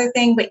then another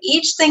thing. But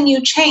each thing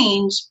you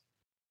change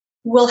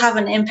will have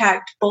an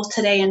impact both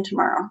today and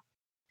tomorrow.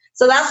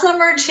 So that's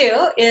number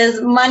 2,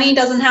 is money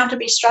doesn't have to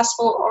be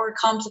stressful or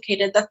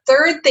complicated. The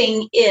third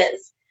thing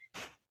is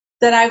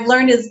that I've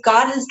learned is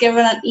God has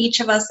given each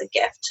of us a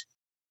gift,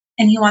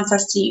 and he wants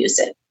us to use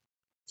it.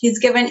 He's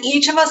given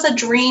each of us a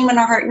dream in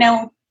our heart.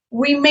 Now,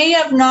 we may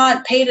have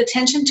not paid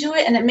attention to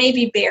it and it may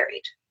be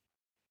buried.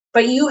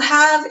 But you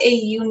have a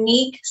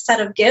unique set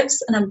of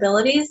gifts and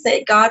abilities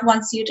that God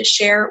wants you to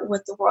share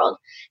with the world.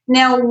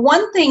 Now,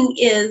 one thing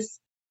is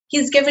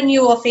He's given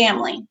you a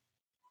family,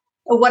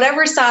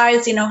 whatever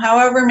size,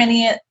 however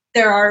many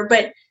there are,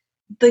 but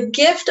the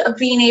gift of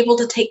being able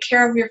to take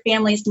care of your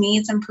family's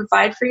needs and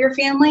provide for your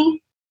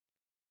family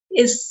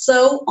is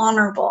so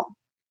honorable.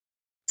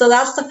 So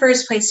that's the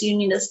first place you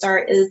need to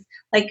start is,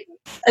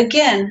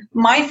 again,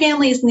 my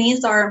family's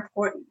needs are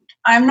important.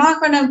 I'm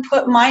not going to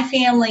put my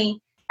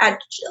family at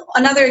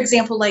another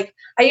example.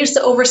 I used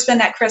to overspend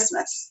at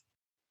Christmas.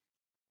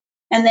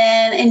 And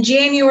then in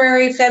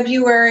January,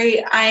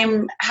 February,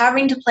 I'm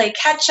having to play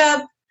catch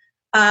up.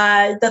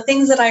 The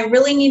things that I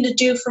really need to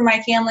do for my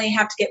family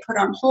have to get put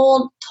on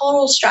hold,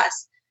 total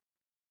stress.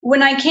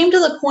 When I came to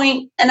the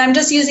point, and I'm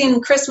just using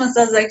Christmas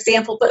as an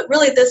example, but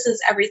really this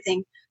is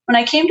everything. When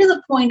I came to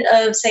the point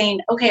of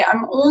saying, okay,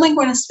 I'm only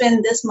going to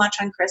spend this much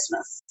on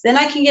Christmas, then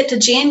I can get to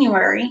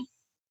January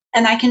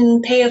and I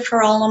can pay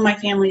for all of my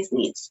family's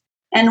needs.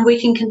 And we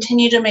can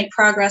continue to make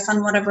progress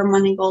on whatever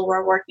money goal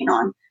we're working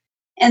on.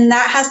 And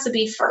that has to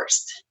be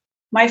first.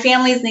 My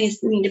family's needs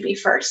need to be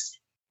first.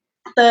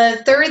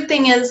 The third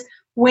thing is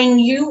when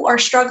you are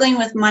struggling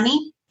with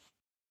money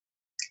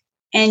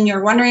and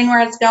you're wondering where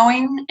it's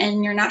going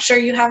and you're not sure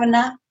you have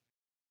enough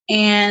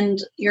and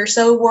you're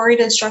so worried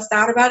and stressed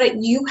out about it,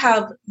 you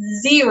have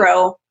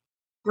zero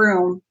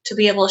room to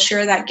be able to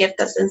share that gift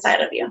that's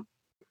inside of you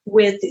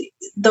with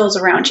those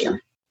around you.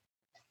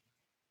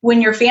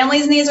 When your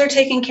family's needs are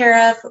taken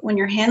care of, when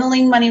you're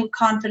handling money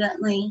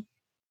confidently,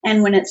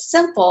 and when it's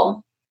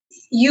simple,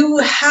 you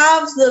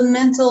have the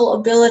mental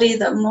ability,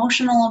 the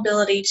emotional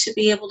ability to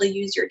be able to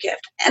use your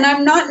gift. And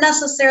I'm not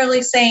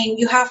necessarily saying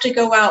you have to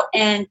go out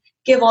and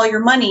give all your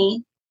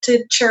money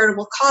to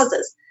charitable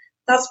causes.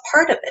 That's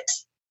part of it.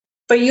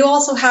 But you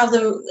also have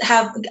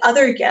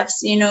other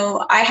gifts.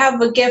 I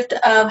have a gift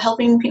of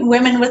helping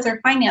women with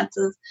their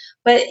finances.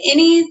 But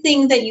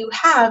anything that you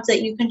have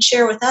that you can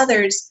share with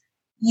others,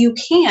 you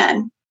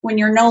can when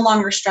you're no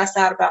longer stressed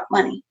out about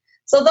money.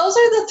 So those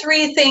are the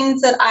three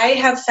things that I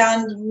have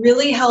found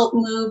really help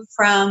move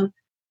from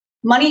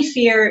money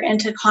fear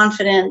into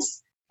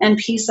confidence and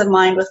peace of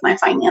mind with my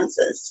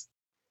finances.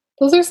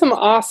 Those are some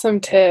awesome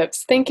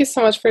tips. Thank you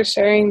so much for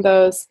sharing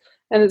those.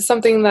 And it's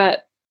something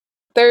that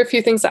there are a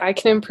few things that I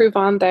can improve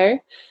on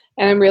there.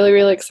 And I'm really,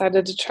 really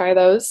excited to try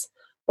those.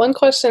 One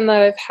question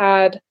that I've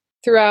had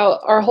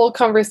throughout our whole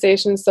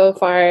conversation so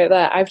far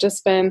that I've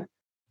just been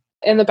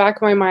in the back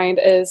of my mind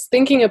is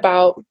thinking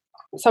about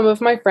some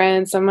of my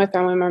friends, some of my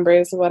family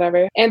members,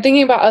 whatever, and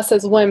thinking about us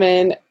as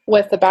women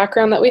with the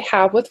background that we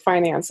have with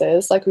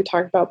finances, like we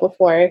talked about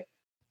before,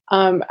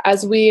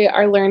 as we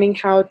are learning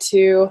how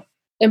to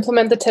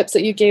implement the tips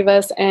that you gave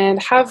us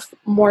and have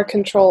more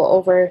control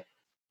over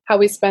how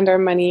we spend our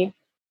money.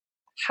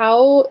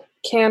 How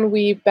can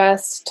we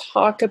best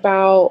talk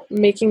about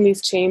making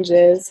these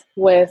changes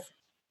with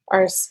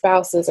our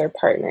spouses or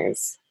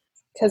partners?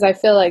 Because I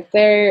feel like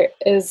there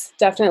is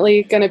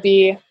definitely going to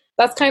be,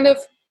 that's kind of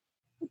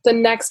the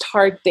next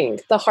hard thing.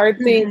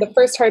 The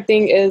first hard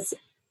thing is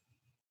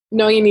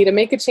knowing you need to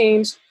make a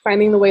change,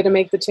 finding the way to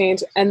make the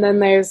change. And then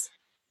there's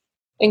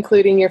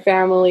including your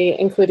family,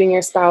 including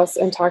your spouse,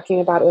 and talking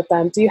about it with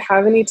them. Do you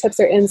have any tips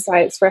or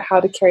insights for how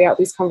to carry out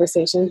these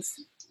conversations?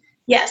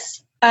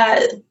 Yes.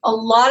 A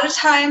lot of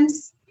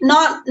times,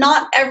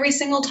 not every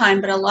single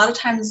time, but a lot of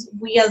times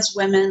we as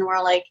women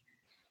were like,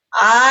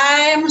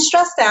 I'm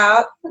stressed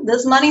out.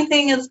 This money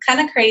thing is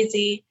kind of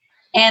crazy,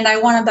 and I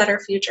want a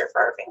better future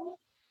for our family.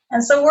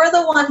 And so we're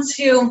the ones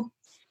who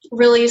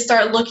really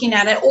start looking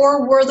at it,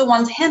 or we're the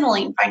ones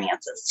handling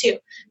finances too.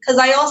 Because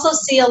I also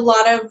see a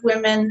lot of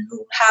women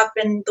who have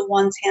been the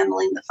ones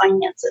handling the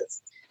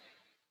finances.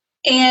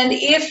 And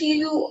if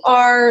you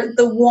are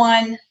the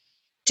one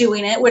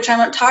doing it, which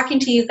I'm talking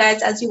to you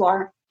guys as you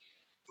are,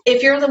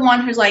 if you're the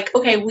one who's like,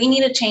 okay, we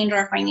need to change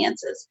our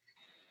finances,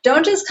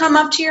 don't just come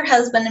up to your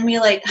husband and be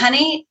like,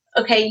 honey,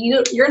 okay,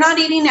 you're not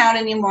eating out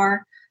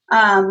anymore.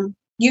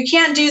 You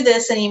can't do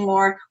this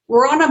anymore.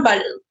 We're on a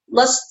budget.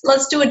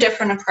 Let's do a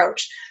different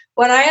approach.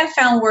 What I have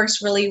found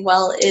works really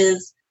well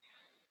is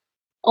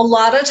a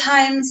lot of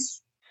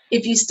times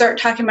if you start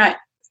talking about,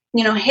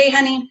 hey,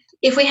 honey,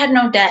 if we had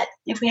no debt,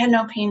 if we had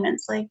no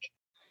payments,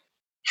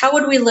 how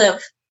would we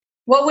live?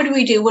 What would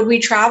we do? Would we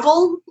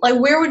travel?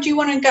 Where would you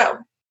want to go?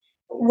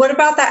 What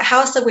about that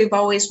house that we've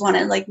always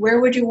wanted? Where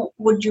would you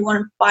want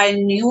to buy a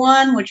new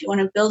one? Would you want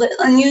to build it?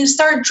 And you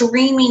start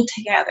dreaming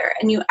together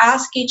and you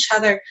ask each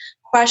other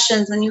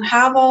questions and you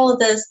have all of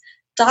this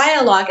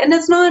dialogue. And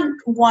it's not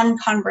one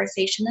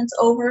conversation, it's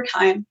over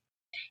time.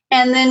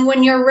 And then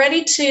when you're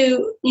ready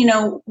to,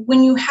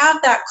 when you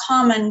have that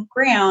common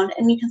ground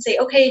and you can say,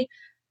 okay,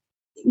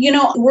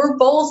 we're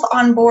both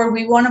on board.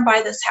 We want to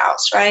buy this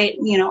house, right?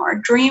 Our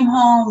dream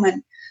home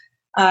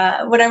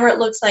and whatever it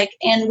looks like.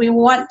 And we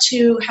want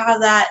to have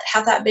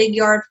that big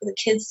yard for the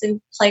kids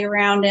to play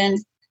around in.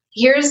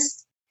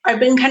 I've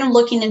been kind of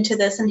looking into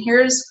this, and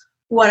here's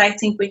what I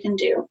think we can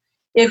do.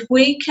 If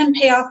we can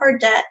pay off our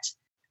debt,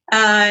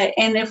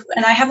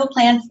 and I have a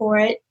plan for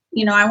it.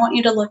 I want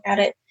you to look at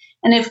it.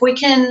 And if we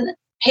can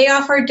pay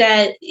off our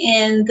debt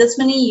in this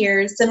many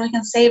years, then we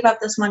can save up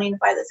this money to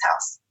buy this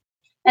house.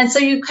 And so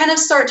you kind of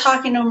start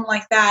talking to them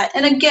like that.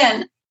 And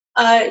again,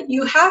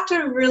 you have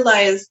to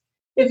realize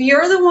if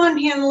you're the one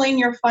handling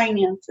your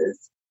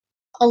finances,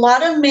 a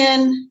lot of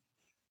men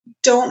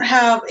don't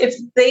have, if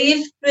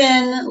they've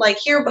been like,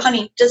 here,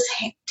 honey, just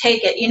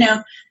take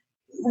it,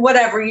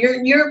 whatever,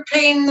 you're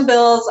paying the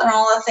bills and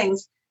all the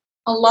things.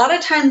 A lot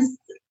of times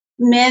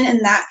men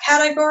in that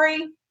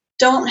category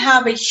don't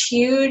have a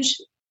huge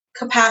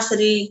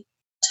capacity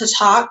to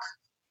talk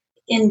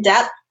in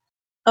depth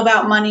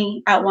about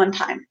money at one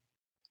time.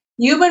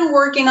 You've been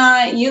working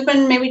on it. You've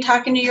been maybe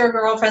talking to your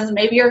girlfriends.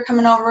 Maybe you're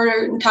coming over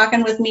and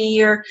talking with me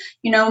or,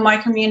 my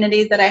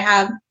community that I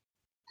have.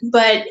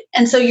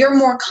 And so you're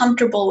more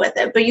comfortable with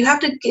it, but you have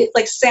to get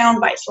like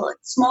sound bites, like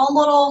small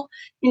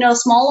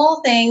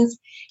little things.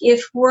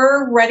 If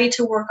we're ready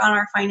to work on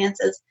our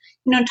finances,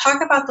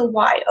 talk about the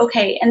why.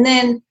 Okay. And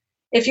then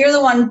if you're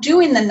the one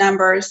doing the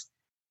numbers,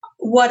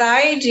 what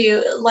I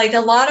do, like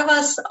a lot of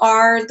us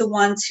are the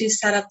ones who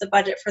set up the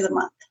budget for the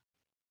month.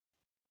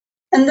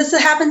 And this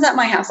happens at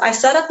my house. I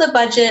set up the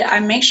budget. I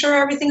make sure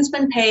everything's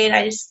been paid.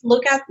 I just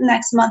look at the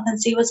next month and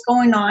see what's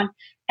going on.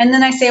 And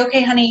then I say,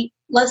 okay, honey,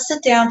 let's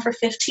sit down for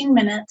 15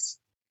 minutes.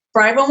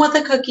 Bribe them with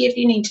a cookie if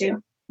you need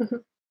to.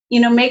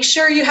 Mm-hmm. Make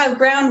sure you have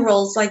ground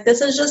rules. Like, this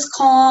is just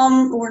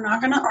calm. We're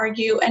not going to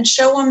argue, and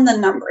show them the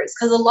numbers.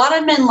 Because a lot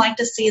of men like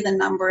to see the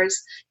numbers.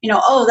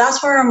 Oh,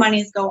 that's where our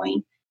money's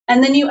going.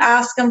 And then you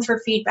ask them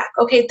for feedback.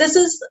 Okay, this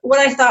is what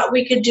I thought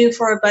we could do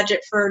for a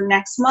budget for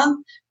next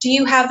month. Do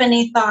you have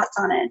any thoughts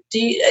on it?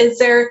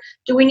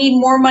 Do we need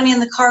more money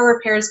in the car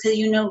repairs because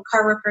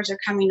car repairs are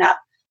coming up?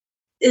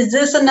 Is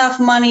this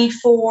enough money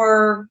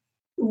for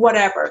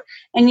whatever?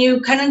 And you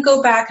kind of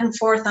go back and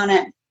forth on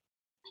it.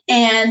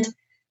 And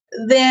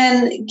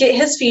then get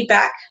his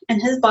feedback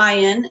and his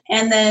buy-in.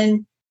 And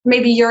then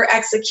maybe you're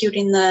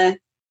executing the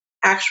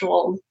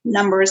actual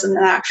numbers and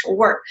the actual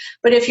work.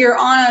 But if you're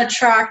on a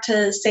track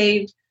to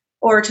save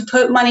or to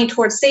put money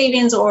towards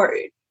savings or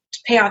to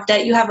pay off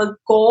debt, you have a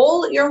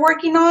goal you're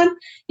working on,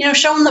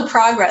 show him the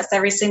progress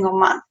every single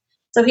month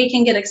so he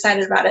can get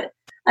excited about it.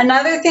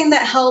 Another thing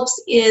that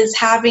helps is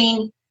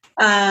having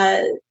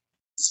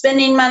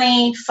spending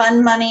money,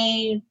 fun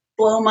money,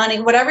 blow money,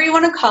 whatever you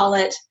want to call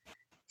it,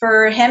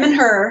 for him and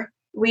her.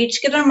 We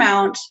each get an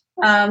amount.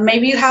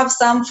 Maybe you have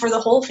some for the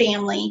whole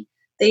family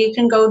that you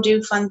can go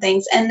do fun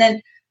things. And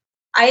then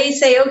I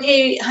say,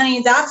 okay,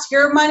 honey, that's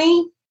your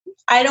money.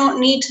 I don't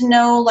need to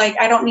know,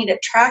 I don't need to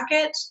track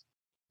it.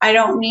 I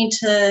don't need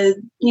to,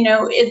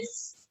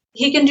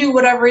 he can do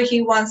whatever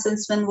he wants and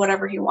spend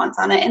whatever he wants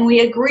on it. And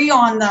we agree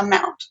on the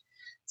amount.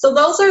 So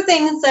those are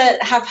things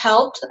that have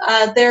helped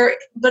there.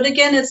 But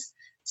again, it's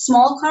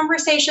small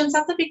conversations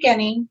at the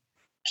beginning,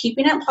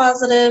 keeping it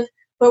positive,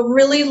 but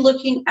really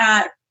looking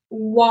at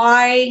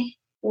why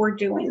we're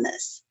doing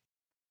this,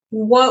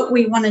 what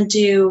we want to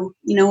do,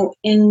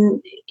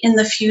 in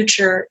the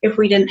future if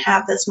we didn't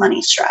have this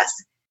money stress.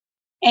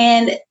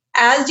 And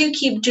as you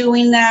keep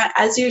doing that,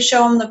 as you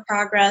show him the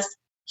progress,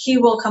 he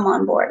will come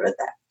on board with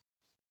it.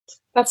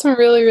 That's some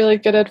really, really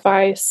good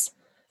advice.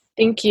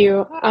 Thank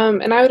you.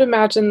 And I would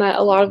imagine that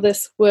a lot of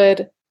this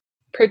would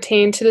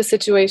pertain to the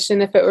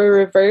situation if it were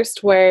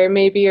reversed, where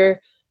maybe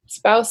your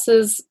spouse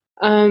is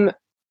in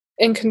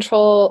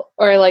control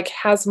or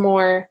has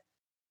more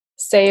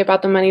say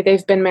about the money.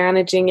 They've been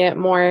managing it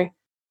more.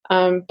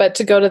 But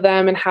to go to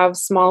them and have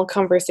small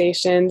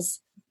conversations,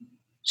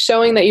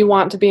 showing that you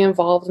want to be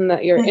involved and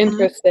that you're mm-hmm.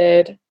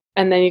 interested,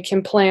 and then you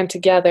can plan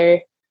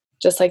together,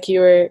 just like you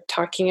were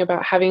talking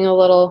about, having a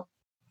little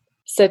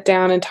sit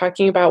down and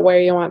talking about where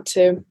you want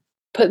to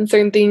put in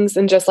certain things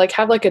and just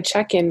have a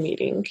check-in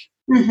meeting.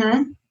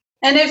 Mm-hmm.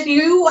 And if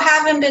you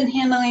haven't been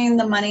handling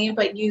the money,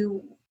 but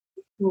you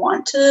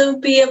want to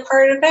be a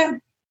part of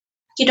it,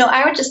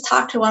 I would just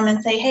talk to them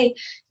and say, hey,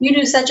 you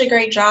do such a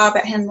great job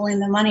at handling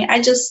the money.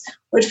 I just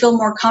would feel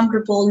more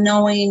comfortable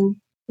knowing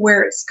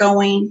where it's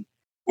going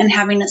and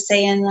having a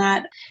say in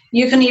that.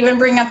 You can even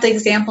bring up the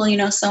example,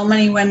 so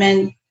many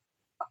women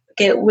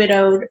get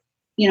widowed,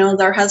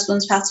 their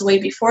husbands pass away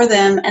before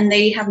them and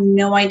they have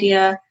no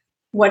idea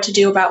what to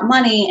do about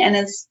money, and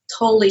it's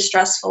totally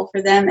stressful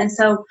for them. And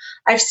so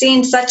I've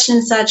seen such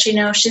and such,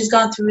 she's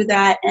gone through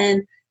that,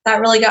 and that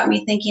really got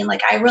me thinking,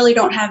 I really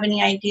don't have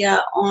any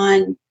idea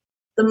on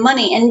the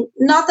money. And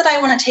not that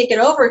I want to take it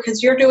over,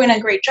 because you're doing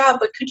a great job,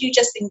 but could you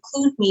just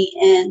include me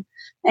in,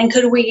 and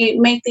could we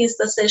make these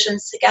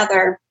decisions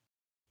together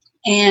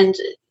and,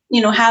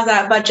 have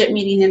that budget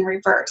meeting in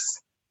reverse?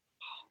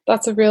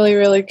 That's a really,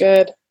 really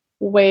good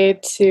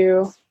way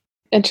to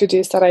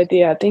introduce that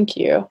idea. Thank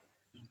you.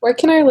 Where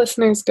can our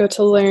listeners go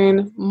to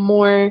learn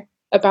more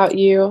about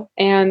you?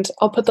 And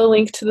I'll put the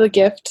link to the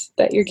gift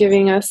that you're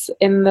giving us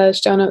in the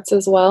show notes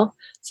as well,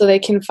 so they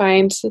can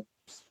find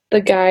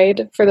the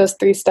guide for those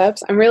 3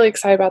 steps. I'm really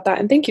excited about that.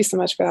 And thank you so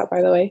much for that,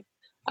 by the way.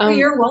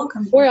 You're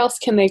welcome. Where else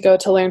can they go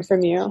to learn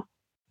from you?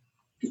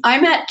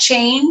 I'm at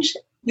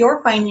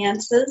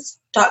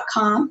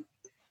changeyourfinances.com.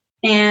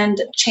 and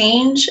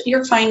Change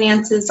Your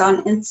Finances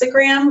on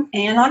Instagram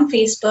and on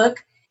Facebook.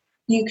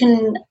 You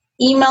can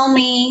email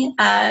me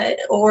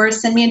or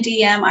send me a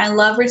DM. I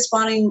love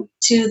responding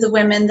to the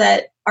women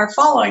that are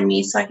following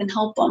me so I can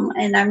help them.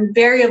 And I'm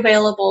very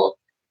available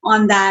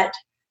on that.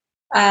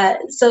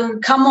 So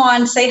come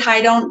on, say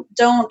hi.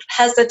 Don't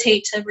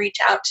hesitate to reach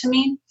out to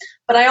me.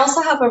 But I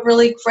also have a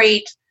really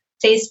great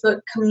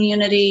Facebook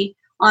community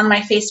on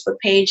my Facebook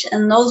page.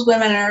 And those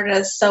women are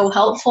just so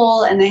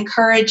helpful and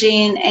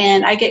encouraging.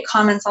 And I get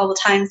comments all the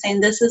time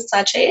saying, this is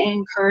such an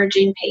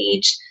encouraging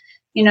page.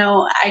 You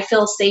know, I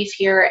feel safe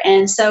here.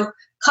 And so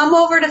come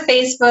over to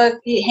Facebook,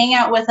 hang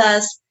out with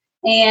us,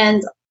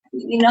 and,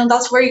 you know,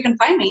 that's where you can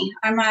find me.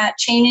 I'm at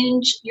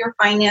Change Your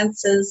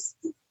Finances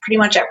pretty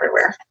much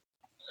everywhere.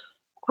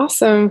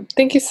 Awesome.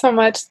 Thank you so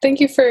much. Thank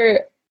you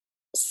for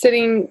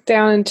sitting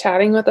down and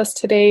chatting with us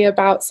today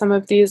about some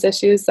of these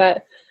issues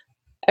that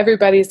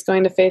everybody's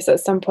going to face at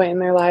some point in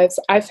their lives.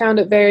 I found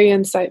it very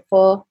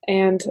insightful,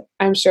 and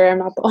I'm sure I'm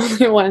not the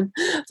only one.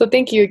 So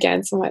thank you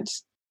again so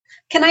much.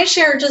 Can I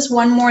share just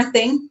one more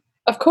thing?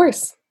 Of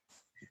course.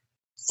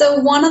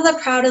 So one of the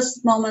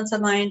proudest moments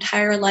of my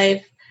entire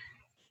life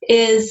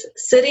is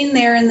sitting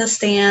there in the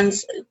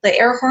stands. The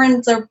air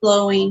horns are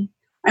blowing.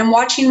 I'm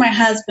watching my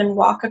husband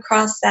walk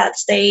across that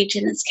stage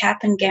in his cap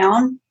and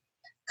gown,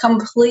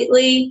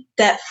 completely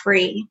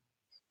debt-free.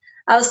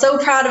 I was so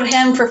proud of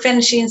him for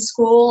finishing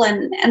school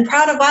and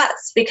proud of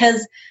us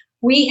because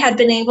we had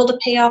been able to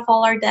pay off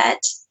all our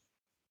debt.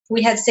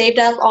 We had saved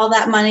up all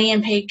that money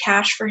and paid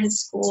cash for his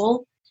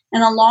school.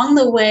 And along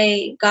the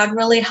way, God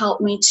really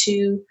helped me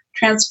to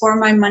transform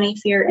my money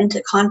fear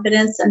into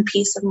confidence and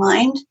peace of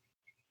mind.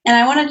 And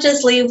I want to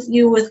just leave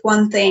you with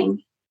one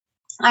thing.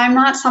 I'm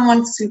not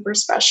someone super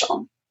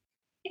special.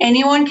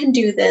 Anyone can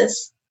do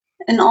this.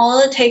 And all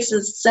it takes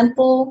is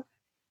simple,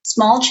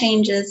 small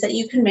changes that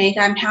you can make.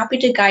 I'm happy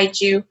to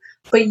guide you,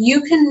 but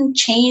you can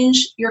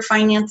change your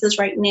finances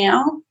right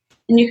now.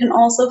 And you can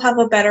also have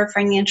a better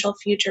financial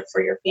future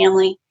for your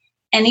family.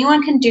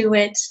 Anyone can do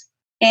it.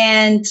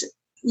 And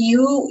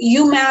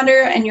you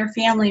matter and your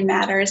family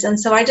matters. And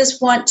so I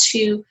just want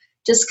to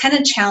just kind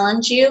of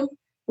challenge you,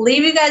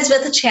 leave you guys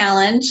with a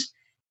challenge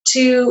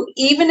to,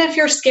 even if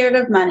you're scared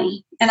of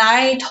money, and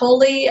I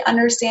totally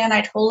understand,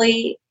 I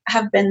totally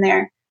have been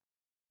there,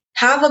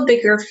 have a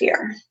bigger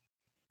fear.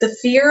 The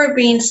fear of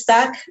being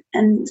stuck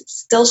and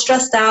still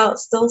stressed out,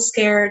 still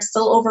scared,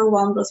 still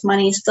overwhelmed with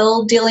money,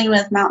 still dealing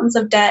with mountains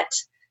of debt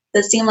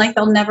that seem like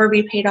they'll never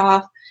be paid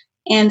off,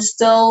 and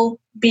still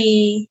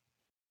be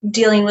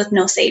dealing with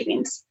no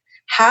savings.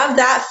 Have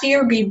that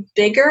fear be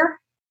bigger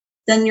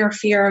than your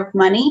fear of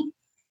money,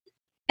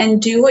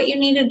 and do what you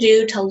need to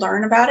do to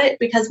learn about it,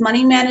 because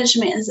money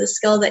management is a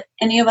skill that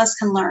any of us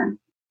can learn.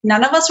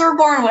 None of us were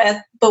born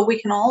with, but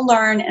we can all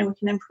learn and we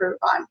can improve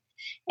on.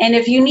 And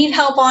if you need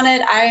help on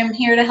it, I am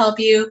here to help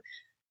you.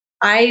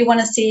 I want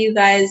to see you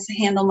guys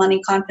handle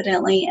money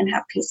confidently and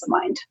have peace of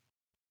mind.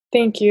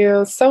 Thank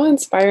you. So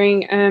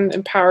inspiring and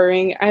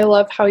empowering. I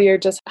love how you're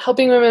just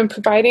helping women,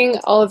 providing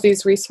all of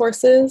these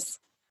resources.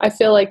 I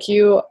feel like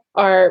you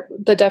are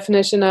the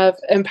definition of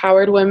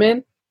empowered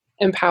women,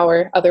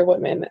 empower other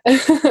women.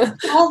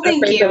 Oh,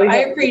 thank you. I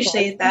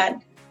appreciate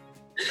that.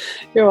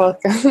 You're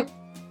welcome.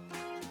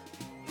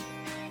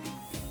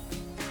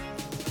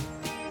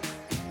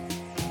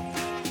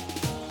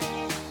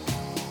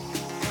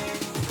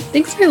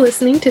 Thanks for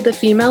listening to the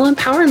Female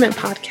Empowerment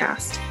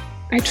Podcast.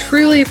 I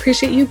truly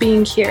appreciate you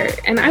being here,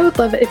 and I would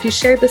love it if you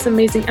shared this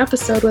amazing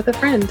episode with a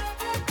friend.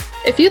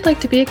 If you'd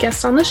like to be a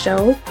guest on the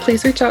show,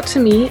 please reach out to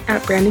me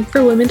at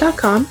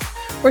brandingforwomen.com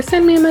or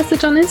send me a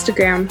message on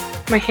Instagram.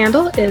 My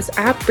handle is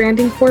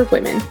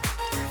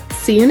 @brandingforwomen.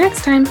 See you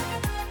next time.